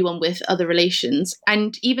continue on with other relations.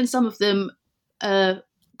 And even some of them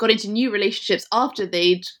got into new relationships after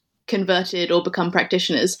they'd converted or become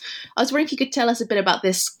practitioners. I was wondering if you could tell us a bit about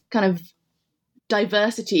this kind of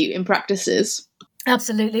diversity in practices.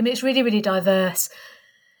 Absolutely. I mean, it's really, really diverse.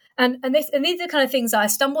 And these are the kind of things that I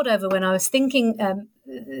stumbled over when I was thinking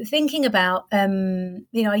about,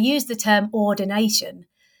 I used the term ordination.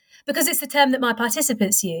 because it's the term that my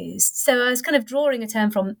participants used. So I was kind of drawing a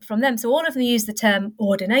term from them. So all of them used the term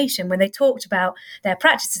ordination. When they talked about their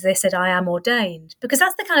practices, they said, I am ordained, because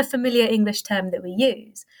that's the kind of familiar English term that we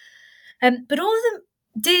use. But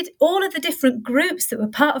all of the different groups that were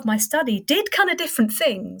part of my study did kind of different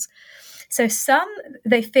things. So some,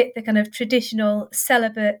 they fit the kind of traditional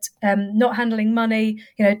celibate, not handling money,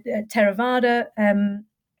 Theravada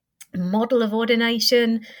model of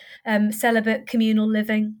ordination, celibate communal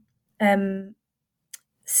living.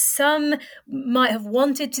 Some might have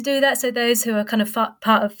wanted to do that. So those who are kind of part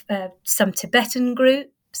of some Tibetan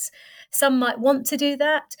groups, some might want to do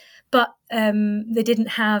that, but they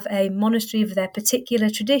didn't have a monastery of their particular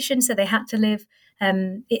tradition, so they had to live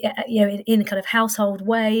in kind of household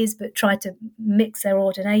ways, but tried to mix their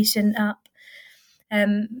ordination up.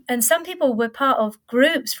 And some people were part of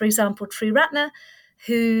groups, for example, Triratna,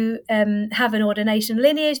 who have an ordination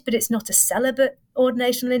lineage, but it's not a celibate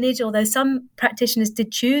ordination lineage, although some practitioners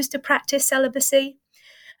did choose to practice celibacy.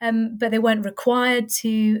 But they weren't required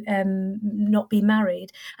to not be married.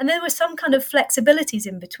 And there were some kind of flexibilities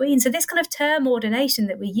in between. So this kind of term ordination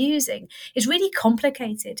that we're using is really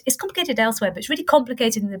complicated. It's complicated elsewhere, but it's really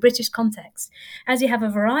complicated in the British context, as you have a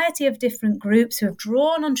variety of different groups who have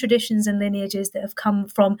drawn on traditions and lineages that have come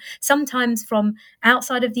from, sometimes from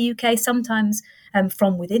outside of the UK, sometimes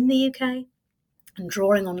from within the UK, and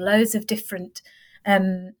drawing on loads of different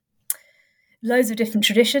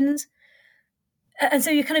traditions. And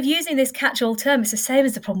so you're kind of using this catch-all term. It's the same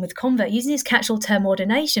as the problem with convert, using this catch-all term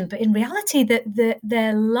ordination, but in reality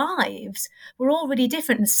their lives were all really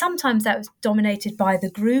different. And sometimes that was dominated by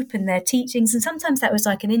the group and their teachings, and sometimes that was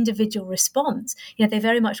like an individual response. They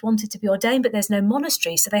very much wanted to be ordained, but there's no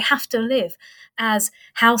monastery, so they have to live as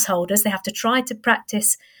householders. They have to try to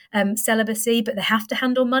practice celibacy, but they have to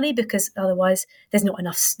handle money because otherwise there's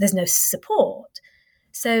no support.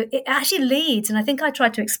 So it actually leads, and I think I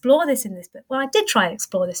tried to explore this in this book. Well, I did try to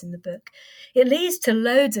explore this in the book. It leads to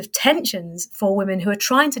loads of tensions for women who are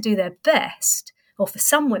trying to do their best, or for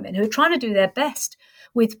some women who are trying to do their best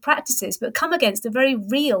with practices, but come against the very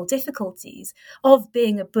real difficulties of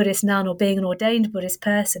being a Buddhist nun or being an ordained Buddhist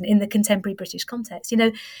person in the contemporary British context.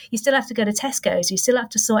 You still have to go to Tesco's, you still have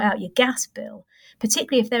to sort out your gas bill,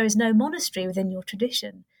 particularly if there is no monastery within your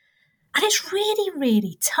tradition. And it's really,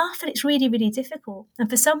 really tough, and it's really, really difficult. And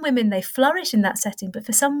for some women, they flourish in that setting, but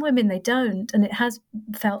for some women, they don't. And it has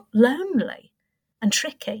felt lonely and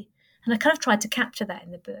tricky. And I kind of tried to capture that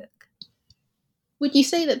in the book. Would you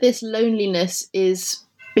say that this loneliness is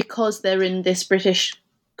because they're in this British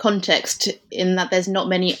context, in that there's not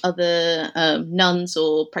many other nuns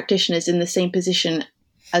or practitioners in the same position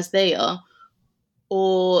as they are?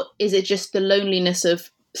 Or is it just the loneliness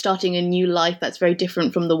of starting a new life that's very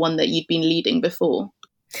different from the one that you'd been leading before?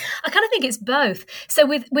 I kind of think it's both. So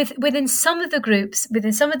within some of the groups,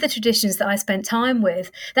 within some of the traditions that I spent time with,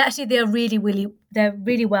 they're really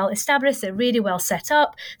well established. They're really well set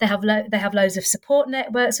up. They have loads of support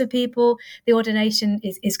networks for people. The ordination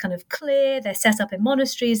is kind of clear. They're set up in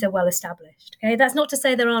monasteries. They're well established. Okay, that's not to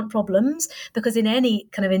say there aren't problems, because in any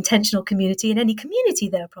kind of intentional community, in any community,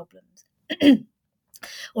 there are problems.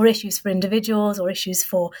 Or issues for individuals, or issues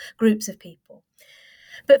for groups of people.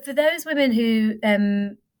 But for those women who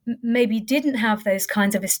maybe didn't have those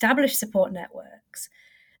kinds of established support networks,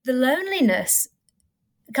 the loneliness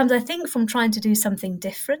comes, I think, from trying to do something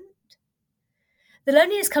different. The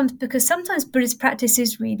loneliness comes because sometimes Buddhist practice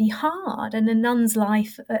is really hard, and a nun's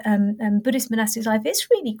life, Buddhist monastic life, is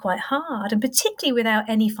really quite hard, and particularly without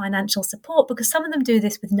any financial support, because some of them do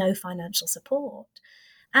this with no financial support.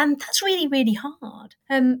 And that's really, really hard.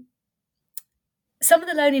 Some of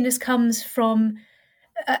the loneliness comes from,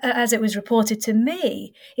 as it was reported to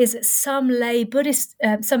me, is that some lay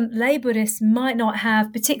Buddhists might not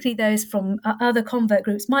have, particularly those from other convert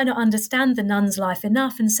groups, might not understand the nun's life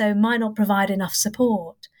enough, and so might not provide enough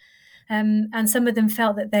support. And some of them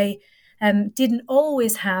felt that they didn't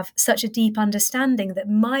always have such a deep understanding that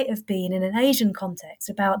might have been in an Asian context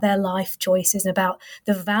about their life choices and about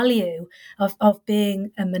the value of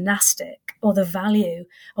being a monastic, or the value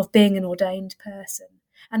of being an ordained person.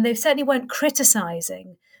 And they certainly weren't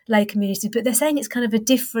criticising lay communities, but they're saying it's kind of a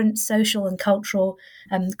different social and cultural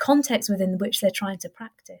context within which they're trying to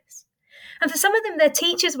practice. And for some of them, their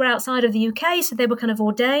teachers were outside of the UK, so they were kind of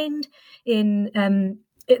ordained in...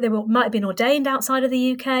 might have been ordained outside of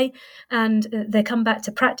the UK, and they come back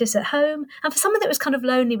to practice at home. And for someone that was kind of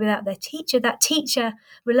lonely without their teacher, that teacher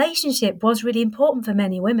relationship was really important for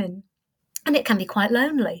many women, and it can be quite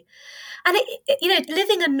lonely. And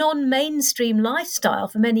living a non-mainstream lifestyle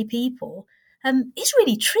for many people is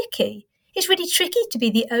really tricky. It's really tricky to be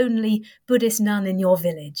the only Buddhist nun in your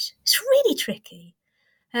village. It's really tricky.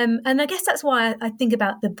 And I guess that's why I think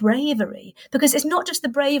about the bravery, because it's not just the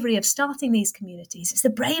bravery of starting these communities, it's the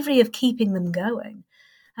bravery of keeping them going.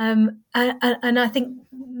 And I think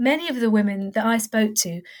many of the women that I spoke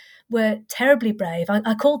to were terribly brave.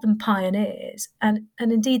 I called them pioneers, and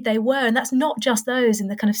indeed they were. And that's not just those in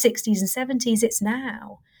the kind of 60s and 70s, it's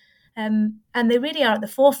now. And they really are at the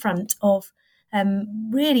forefront of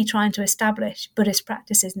really trying to establish Buddhist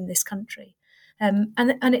practices in this country. And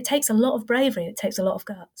it takes a lot of bravery, it takes a lot of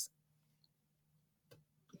guts.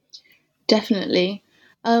 Definitely.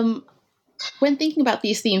 When thinking about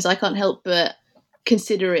these themes, I can't help but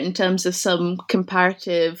consider it in terms of some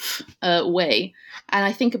comparative way. And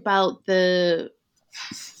I think about the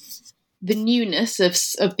newness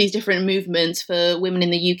of these different movements for women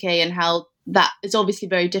in the UK, and how that is obviously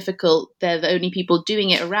very difficult. They're the only people doing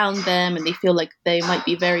it around them, and they feel like they might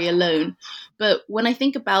be very alone. But when I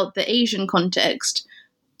think about the Asian context,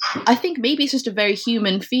 I think maybe it's just a very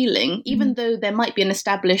human feeling, even though there might be an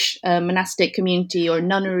established monastic community or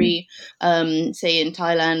nunnery, say in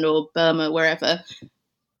Thailand or Burma, wherever.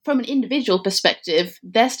 From an individual perspective,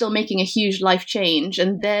 they're still making a huge life change,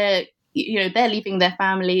 and they're leaving their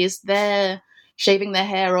families, they're shaving their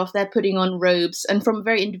hair off, they're putting on robes. And from a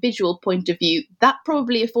very individual point of view, that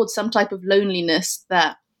probably affords some type of loneliness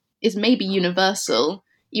that is maybe universal,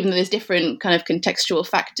 even though there's different kind of contextual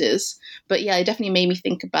factors. But yeah, it definitely made me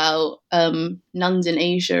think about nuns in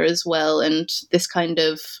Asia as well, and this kind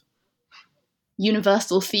of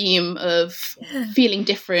universal theme of feeling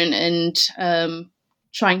different and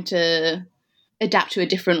trying to adapt to a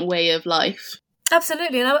different way of life.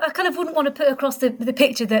 Absolutely. And I kind of wouldn't want to put across the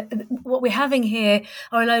picture that what we're having here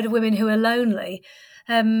are a load of women who are lonely,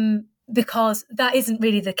 because that isn't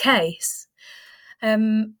really the case.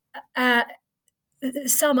 Some are,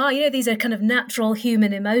 these are kind of natural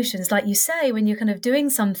human emotions. Like you say, when you're kind of doing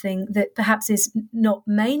something that perhaps is not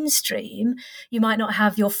mainstream, you might not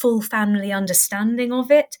have your full family understanding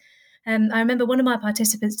of it. I remember one of my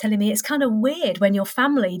participants telling me it's kind of weird when your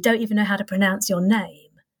family don't even know how to pronounce your name.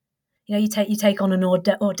 You take on an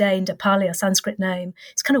ordained a Pali or Sanskrit name.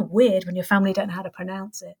 It's kind of weird when your family don't know how to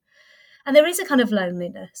pronounce it. And there is a kind of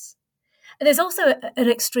loneliness. And there's also an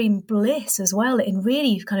extreme bliss as well in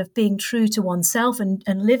really kind of being true to oneself and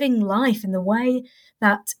living life in the way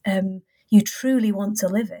that you truly want to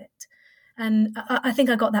live it. And I think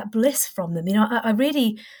I got that bliss from them. I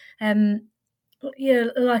really...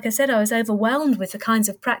 like I said, I was overwhelmed with the kinds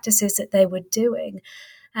of practices that they were doing,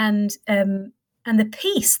 and the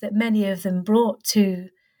peace that many of them brought to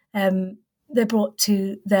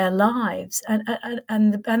their lives,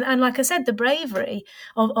 and like I said, the bravery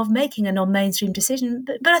of making a non-mainstream decision.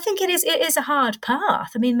 But I think it is a hard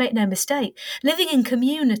path. I mean, make no mistake, living in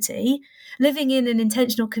community, living in an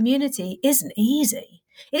intentional community isn't easy.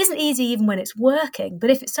 It isn't easy even when it's working,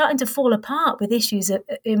 but if it's starting to fall apart with issues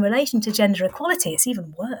in relation to gender equality, it's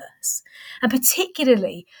even worse. And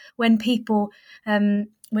particularly when people, when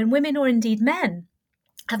women or indeed men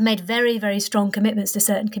have made very, very strong commitments to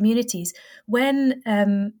certain communities, when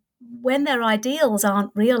their ideals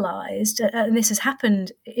aren't realised, and this has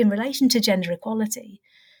happened in relation to gender equality,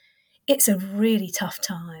 it's a really tough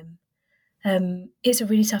time. It's a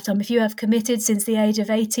really tough time. If you have committed since the age of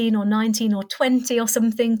 18 or 19 or 20 or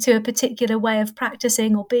something to a particular way of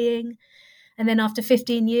practicing or being, and then after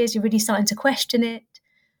 15 years you're really starting to question it,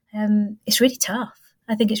 it's really tough.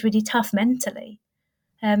 I think it's really tough mentally.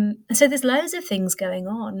 And so there's loads of things going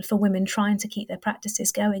on for women trying to keep their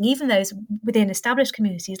practices going, even those within established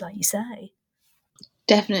communities, like you say.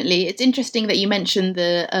 Definitely. It's interesting that you mentioned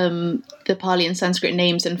the Pali and Sanskrit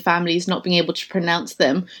names and families not being able to pronounce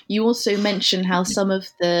them. You also mentioned how some of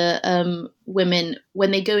the women,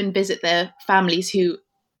 when they go and visit their families who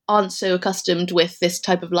aren't so accustomed with this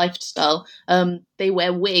type of lifestyle, they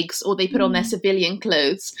wear wigs or they put on their civilian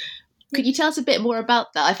clothes. Could you tell us a bit more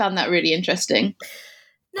about that? I found that really interesting.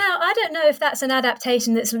 Now, I don't know if that's an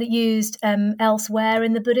adaptation that's used elsewhere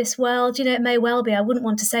in the Buddhist world. It may well be. I wouldn't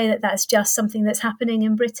want to say that that's just something that's happening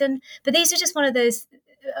in Britain. But these are just one of those,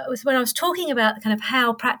 when I was talking about kind of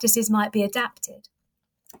how practices might be adapted.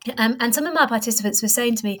 And some of my participants were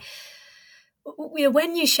saying to me,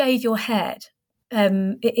 when you shave your head,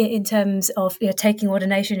 in terms of taking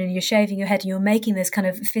ordination and you're shaving your head and you're making this kind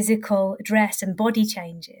of physical dress and body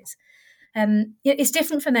changes, it's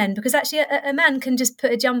different for men, because actually a man can just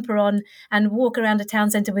put a jumper on and walk around a town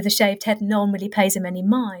centre with a shaved head and no one really pays him any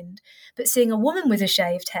mind. But seeing a woman with a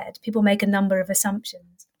shaved head, people make a number of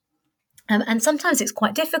assumptions. And sometimes it's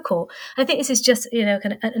quite difficult. I think this is just,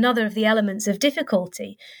 kind of another of the elements of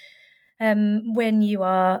difficulty. when you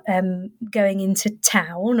are going into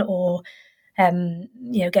town or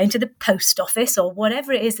going to the post office or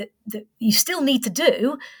whatever it is that you still need to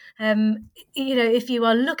do. If you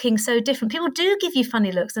are looking so different, people do give you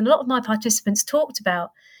funny looks. And a lot of my participants talked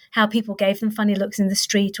about how people gave them funny looks in the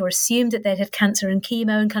street or assumed that they'd had cancer and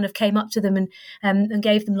chemo and kind of came up to them and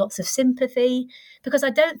gave them lots of sympathy. Because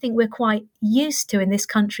I don't think we're quite used to in this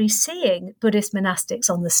country seeing Buddhist monastics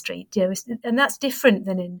on the street. And that's different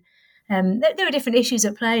than in... there are different issues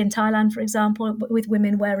at play in Thailand, for example, with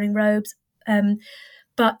women wearing robes.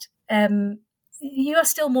 But you are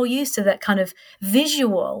still more used to that kind of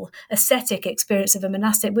visual, aesthetic experience of a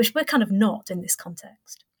monastic, which we're kind of not in this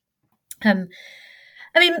context.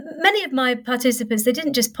 Many of my participants, they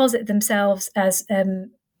didn't just posit themselves as,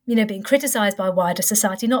 being criticised by wider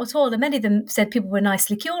society, not at all. And many of them said people were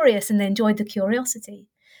nicely curious and they enjoyed the curiosity.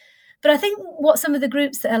 But I think what some of the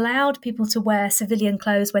groups that allowed people to wear civilian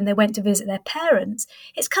clothes when they went to visit their parents,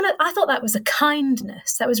 I thought that was a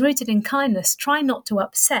kindness, that was rooted in kindness, trying not to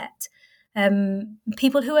upset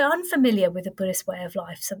people who are unfamiliar with the Buddhist way of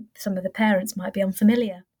life. Some of the parents might be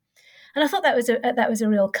unfamiliar. And I thought that was a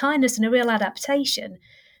real kindness and a real adaptation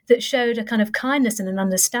that showed a kind of kindness and an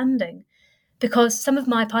understanding. Because some of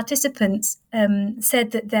my participants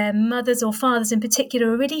said that their mothers or fathers in particular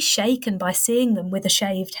were really shaken by seeing them with a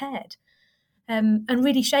shaved head, and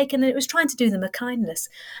really shaken, and it was trying to do them a kindness.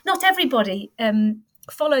 Not everybody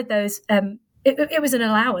followed those. It was an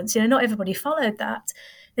allowance, not everybody followed that.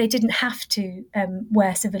 They didn't have to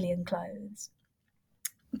wear civilian clothes.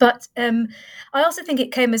 But I also think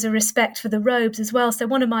it came as a respect for the robes as well. So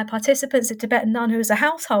one of my participants, a Tibetan nun who was a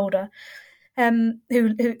householder,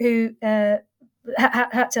 who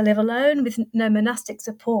had to live alone with no monastic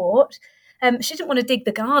support. She didn't want to dig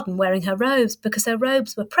the garden wearing her robes because her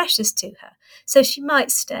robes were precious to her. So she might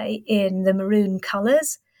stay in the maroon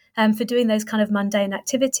colours for doing those kind of mundane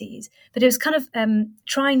activities. But it was kind of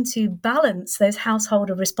trying to balance those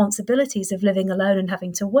householder responsibilities of living alone and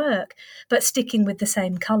having to work, but sticking with the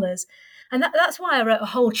same colours. And that's why I wrote a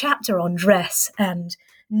whole chapter on dress and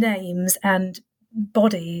names and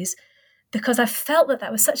bodies, because I felt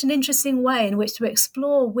that was such an interesting way in which to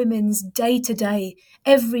explore women's day-to-day,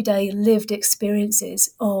 everyday lived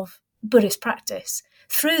experiences of Buddhist practice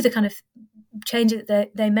through the kind of changes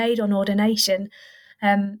that they made on ordination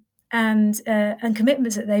and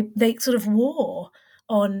commitments that they sort of wore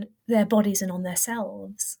on their bodies and on their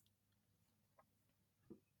selves.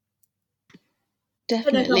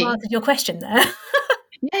 Definitely. I don't know if I've answered your question there.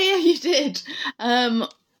 Yeah, you did.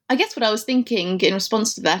 I guess what I was thinking in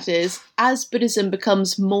response to that is, as Buddhism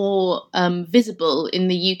becomes more visible in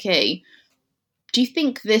the UK, do you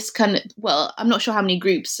think this I'm not sure how many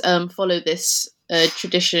groups follow this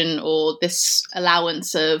tradition or this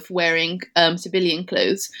allowance of wearing civilian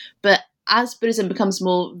clothes, but as Buddhism becomes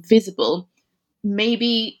more visible,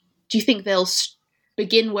 maybe do you think they'll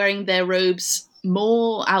begin wearing their robes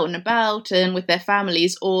more out and about and with their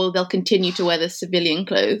families, or they'll continue to wear the civilian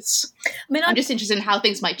clothes? I'm just interested in how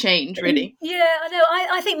things might change, really. Yeah, I know.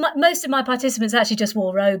 I think most of my participants actually just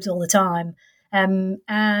wore robes all the time, and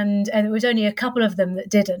there was only a couple of them that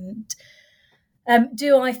didn't.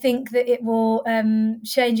 Do I think that it will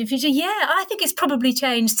change in future? Yeah, I think it's probably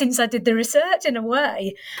changed since I did the research in a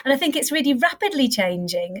way. And I think it's really rapidly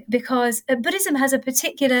changing because Buddhism has I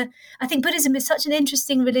think Buddhism is such an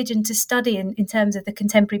interesting religion to study in terms of the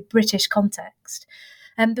contemporary British context,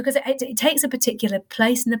 because it takes a particular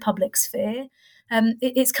place in the public sphere.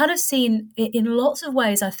 It's kind of seen in lots of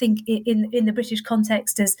ways, I think, in the British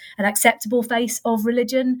context as an acceptable face of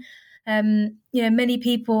religion. Many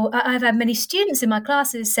people, I've had many students in my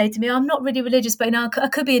classes say to me, I'm not really religious, but I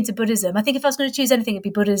could be into Buddhism. I think if I was going to choose anything, it'd be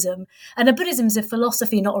Buddhism. And Buddhism is a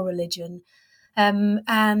philosophy, not a religion.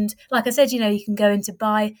 And like I said, you can go into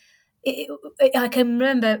I can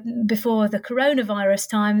remember before the coronavirus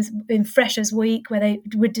times in Freshers Week where they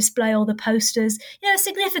would display all the posters. A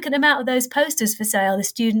significant amount of those posters for sale, the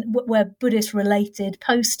student were Buddhist-related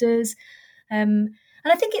posters. And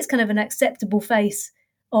I think it's kind of an acceptable face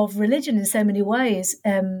of religion in so many ways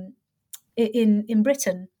in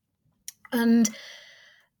Britain. And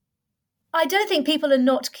I don't think people are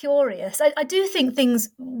not curious. I do think things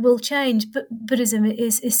will change, but Buddhism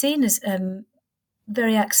is seen as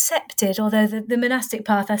very accepted, although the monastic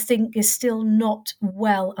path, I think, is still not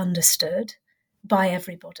well understood by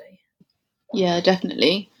everybody. Yeah,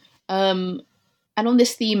 definitely. And on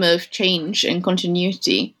this theme of change and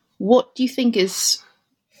continuity, what do you think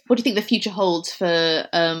the future holds for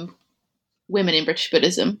women in British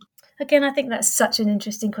Buddhism? Again, I think that's such an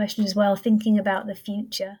interesting question as well, thinking about the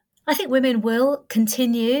future. I think women will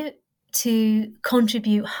continue to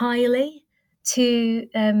contribute highly to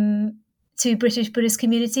British Buddhist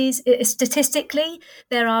communities. Statistically,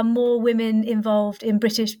 there are more women involved in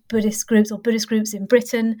British Buddhist groups or Buddhist groups in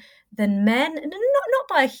Britain than men. Not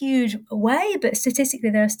by a huge way, but statistically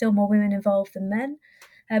there are still more women involved than men,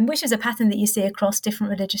 which is a pattern that you see across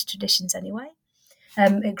different religious traditions anyway,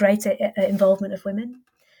 a greater involvement of women.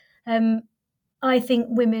 I think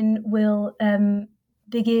women will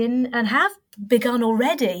begin and have begun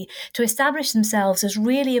already to establish themselves as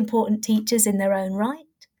really important teachers in their own right.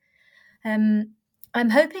 I'm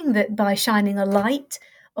hoping that by shining a light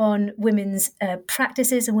on women's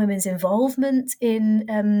practices and women's involvement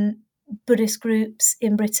in Buddhist groups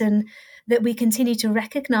in Britain, that we continue to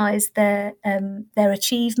recognise their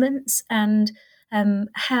achievements and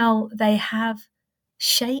how they have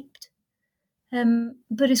shaped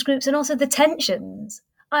Buddhist groups, and also the tensions.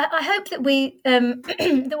 I hope that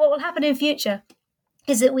that what will happen in future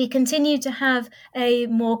is that we continue to have a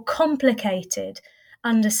more complicated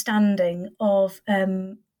understanding of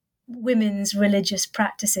women's religious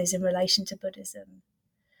practices in relation to Buddhism.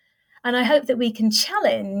 And I hope that we can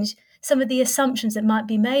challenge some of the assumptions that might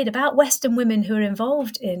be made about Western women who are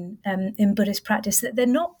involved in Buddhist practice, that they're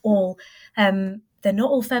not all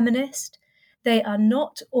feminist. They are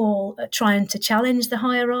not all trying to challenge the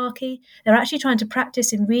hierarchy. They're actually trying to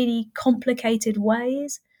practice in really complicated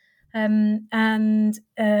ways. And I'm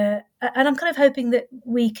kind of hoping that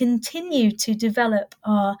we continue to develop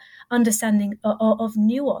our understanding of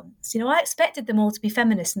nuance. I expected them all to be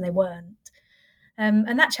feminists, and they weren't.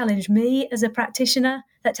 And that challenged me as a practitioner.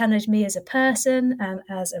 That challenged me as a person and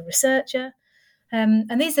as a researcher.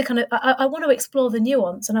 And these are kind of, I want to explore the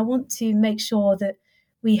nuance, and I want to make sure that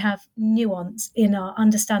we have nuance in our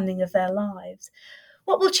understanding of their lives.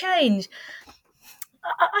 What will change?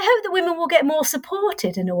 I hope that women will get more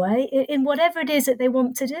supported in a way in whatever it is that they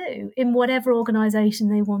want to do, in whatever organisation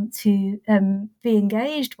they want to be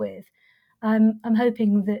engaged with. I'm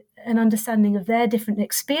hoping that an understanding of their different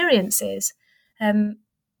experiences and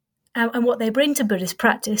what they bring to Buddhist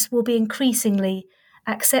practice will be increasingly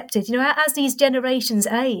accepted. As these generations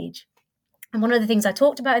age, and one of the things I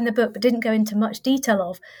talked about in the book but didn't go into much detail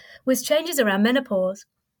of was changes around menopause.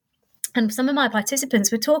 And some of my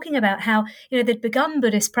participants were talking about how, they'd begun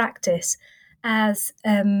Buddhist practice as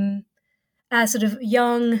sort of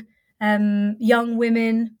young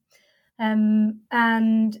women,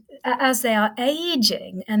 and as they are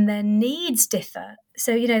aging and their needs differ.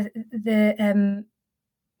 So,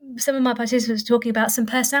 some of my participants were talking about some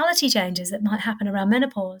personality changes that might happen around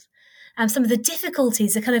menopause, and some of the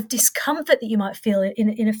difficulties, the kind of discomfort that you might feel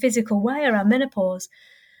in a physical way around menopause.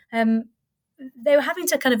 They were having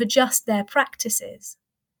to kind of adjust their practices.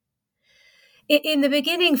 In the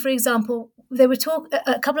beginning, for example,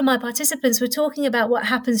 a couple of my participants were talking about what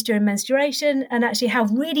happens during menstruation, and actually how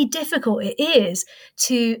really difficult it is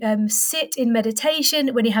to sit in meditation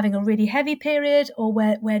when you're having a really heavy period, or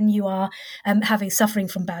when you are suffering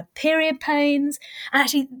from bad period pains. And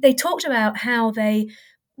actually, they talked about how they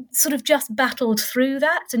sort of just battled through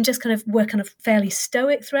that and just were fairly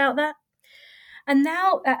stoic throughout that. And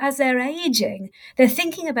now, as they're aging, they're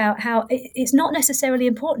thinking about how it's not necessarily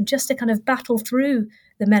important just to kind of battle through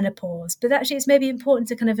the menopause, but actually it's maybe important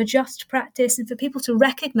to kind of adjust practice and for people to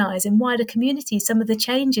recognise in wider communities some of the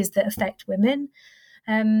changes that affect women.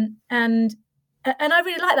 And I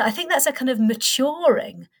really like that. I think that's a kind of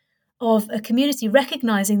maturing of a community,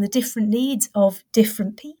 recognising the different needs of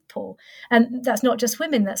different people. And that's not just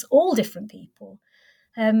women, that's all different people.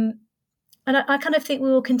 And I kind of think we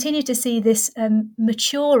will continue to see this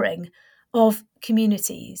maturing of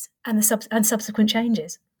communities and subsequent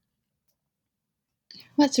changes.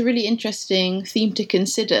 That's a really interesting theme to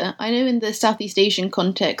consider. I know in the Southeast Asian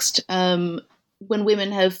context, when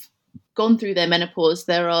women have gone through their menopause,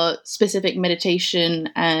 there are specific meditation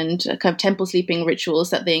and kind of temple sleeping rituals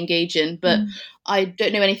that they engage in, but I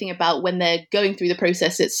don't know anything about when they're going through the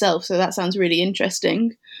process itself. So that sounds really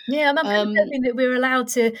interesting. Yeah, I'm hoping that we're allowed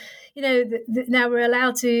to, now we're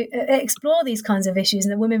allowed to explore these kinds of issues,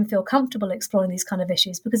 and that women feel comfortable exploring these kind of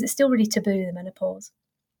issues, because it's still really taboo, the menopause.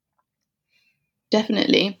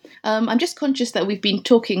 Definitely. I'm just conscious that we've been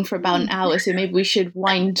talking for about an hour, so maybe we should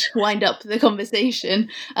wind up the conversation.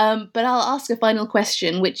 But I'll ask a final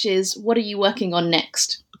question, which is, what are you working on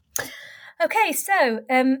next? Okay, so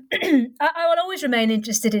I will always remain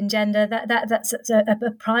interested in gender. That's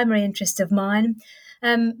a primary interest of mine.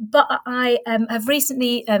 But I have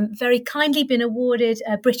recently very kindly been awarded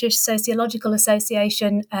a British Sociological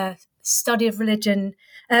Association Study of Religion,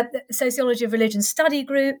 Sociology of Religion Study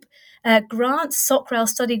Group grant, SOCREL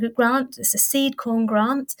Study Group grant. It's a seed corn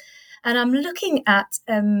grant. And I'm looking at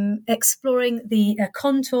exploring the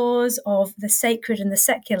contours of the sacred and the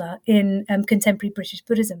secular in contemporary British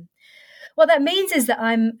Buddhism. What that means is that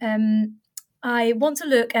I want to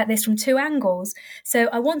look at this from two angles. So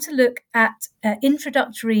I want to look at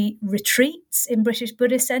introductory retreats in British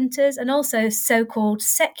Buddhist centres and also so-called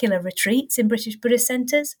secular retreats in British Buddhist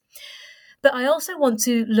centres. But I also want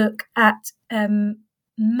to look at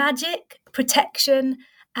magic, protection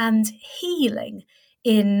and healing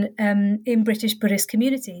in British Buddhist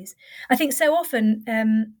communities. I think so often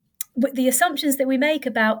the assumptions that we make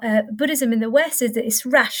about Buddhism in the West is that it's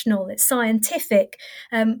rational, it's scientific,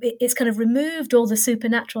 it's kind of removed all the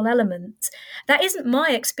supernatural elements. That isn't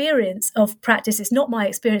my experience of practice. It's not my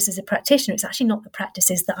experience as a practitioner. It's actually not the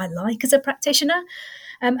practices that I like as a practitioner.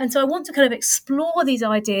 And so I want to kind of explore these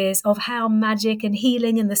ideas of how magic and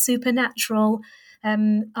healing and the supernatural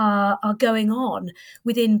are going on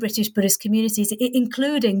within British Buddhist communities,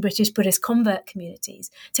 including British Buddhist convert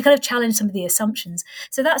communities, to kind of challenge some of the assumptions.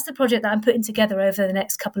 So that's the project that I'm putting together over the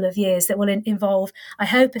next couple of years that will involve, I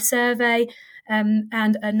hope, a survey and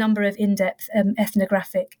a number of in-depth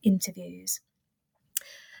ethnographic interviews.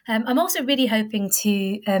 I'm also really hoping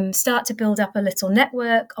to start to build up a little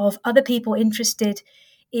network of other people interested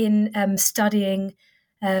in studying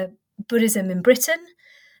Buddhism in Britain.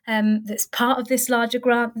 That's part of this larger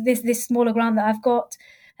grant, this smaller grant that I've got,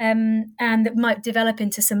 and that might develop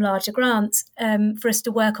into some larger grants for us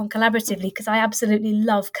to work on collaboratively, because I absolutely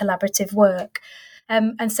love collaborative work.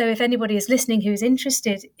 And so if anybody is listening who is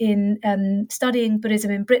interested in studying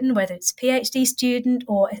Buddhism in Britain, whether it's a PhD student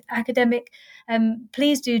or academic,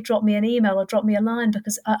 please do drop me an email or drop me a line,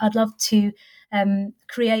 because I'd love to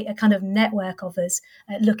create a kind of network of us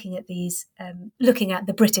looking at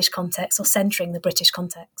the British context, or centering the British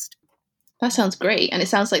context. That sounds great. And it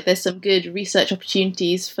sounds like there's some good research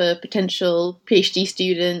opportunities for potential PhD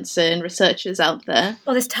students and researchers out there.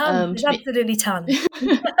 Oh, there's tons. There's absolutely tons.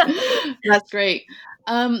 That's great.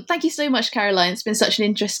 Thank you so much, Caroline. It's been such an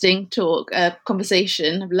interesting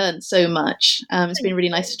conversation. I've learned so much. It's been really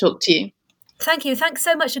nice to talk to you. Thank you. Thanks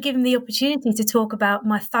so much for giving me the opportunity to talk about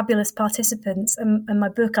my fabulous participants and my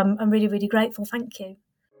book. I'm really, really grateful. Thank you.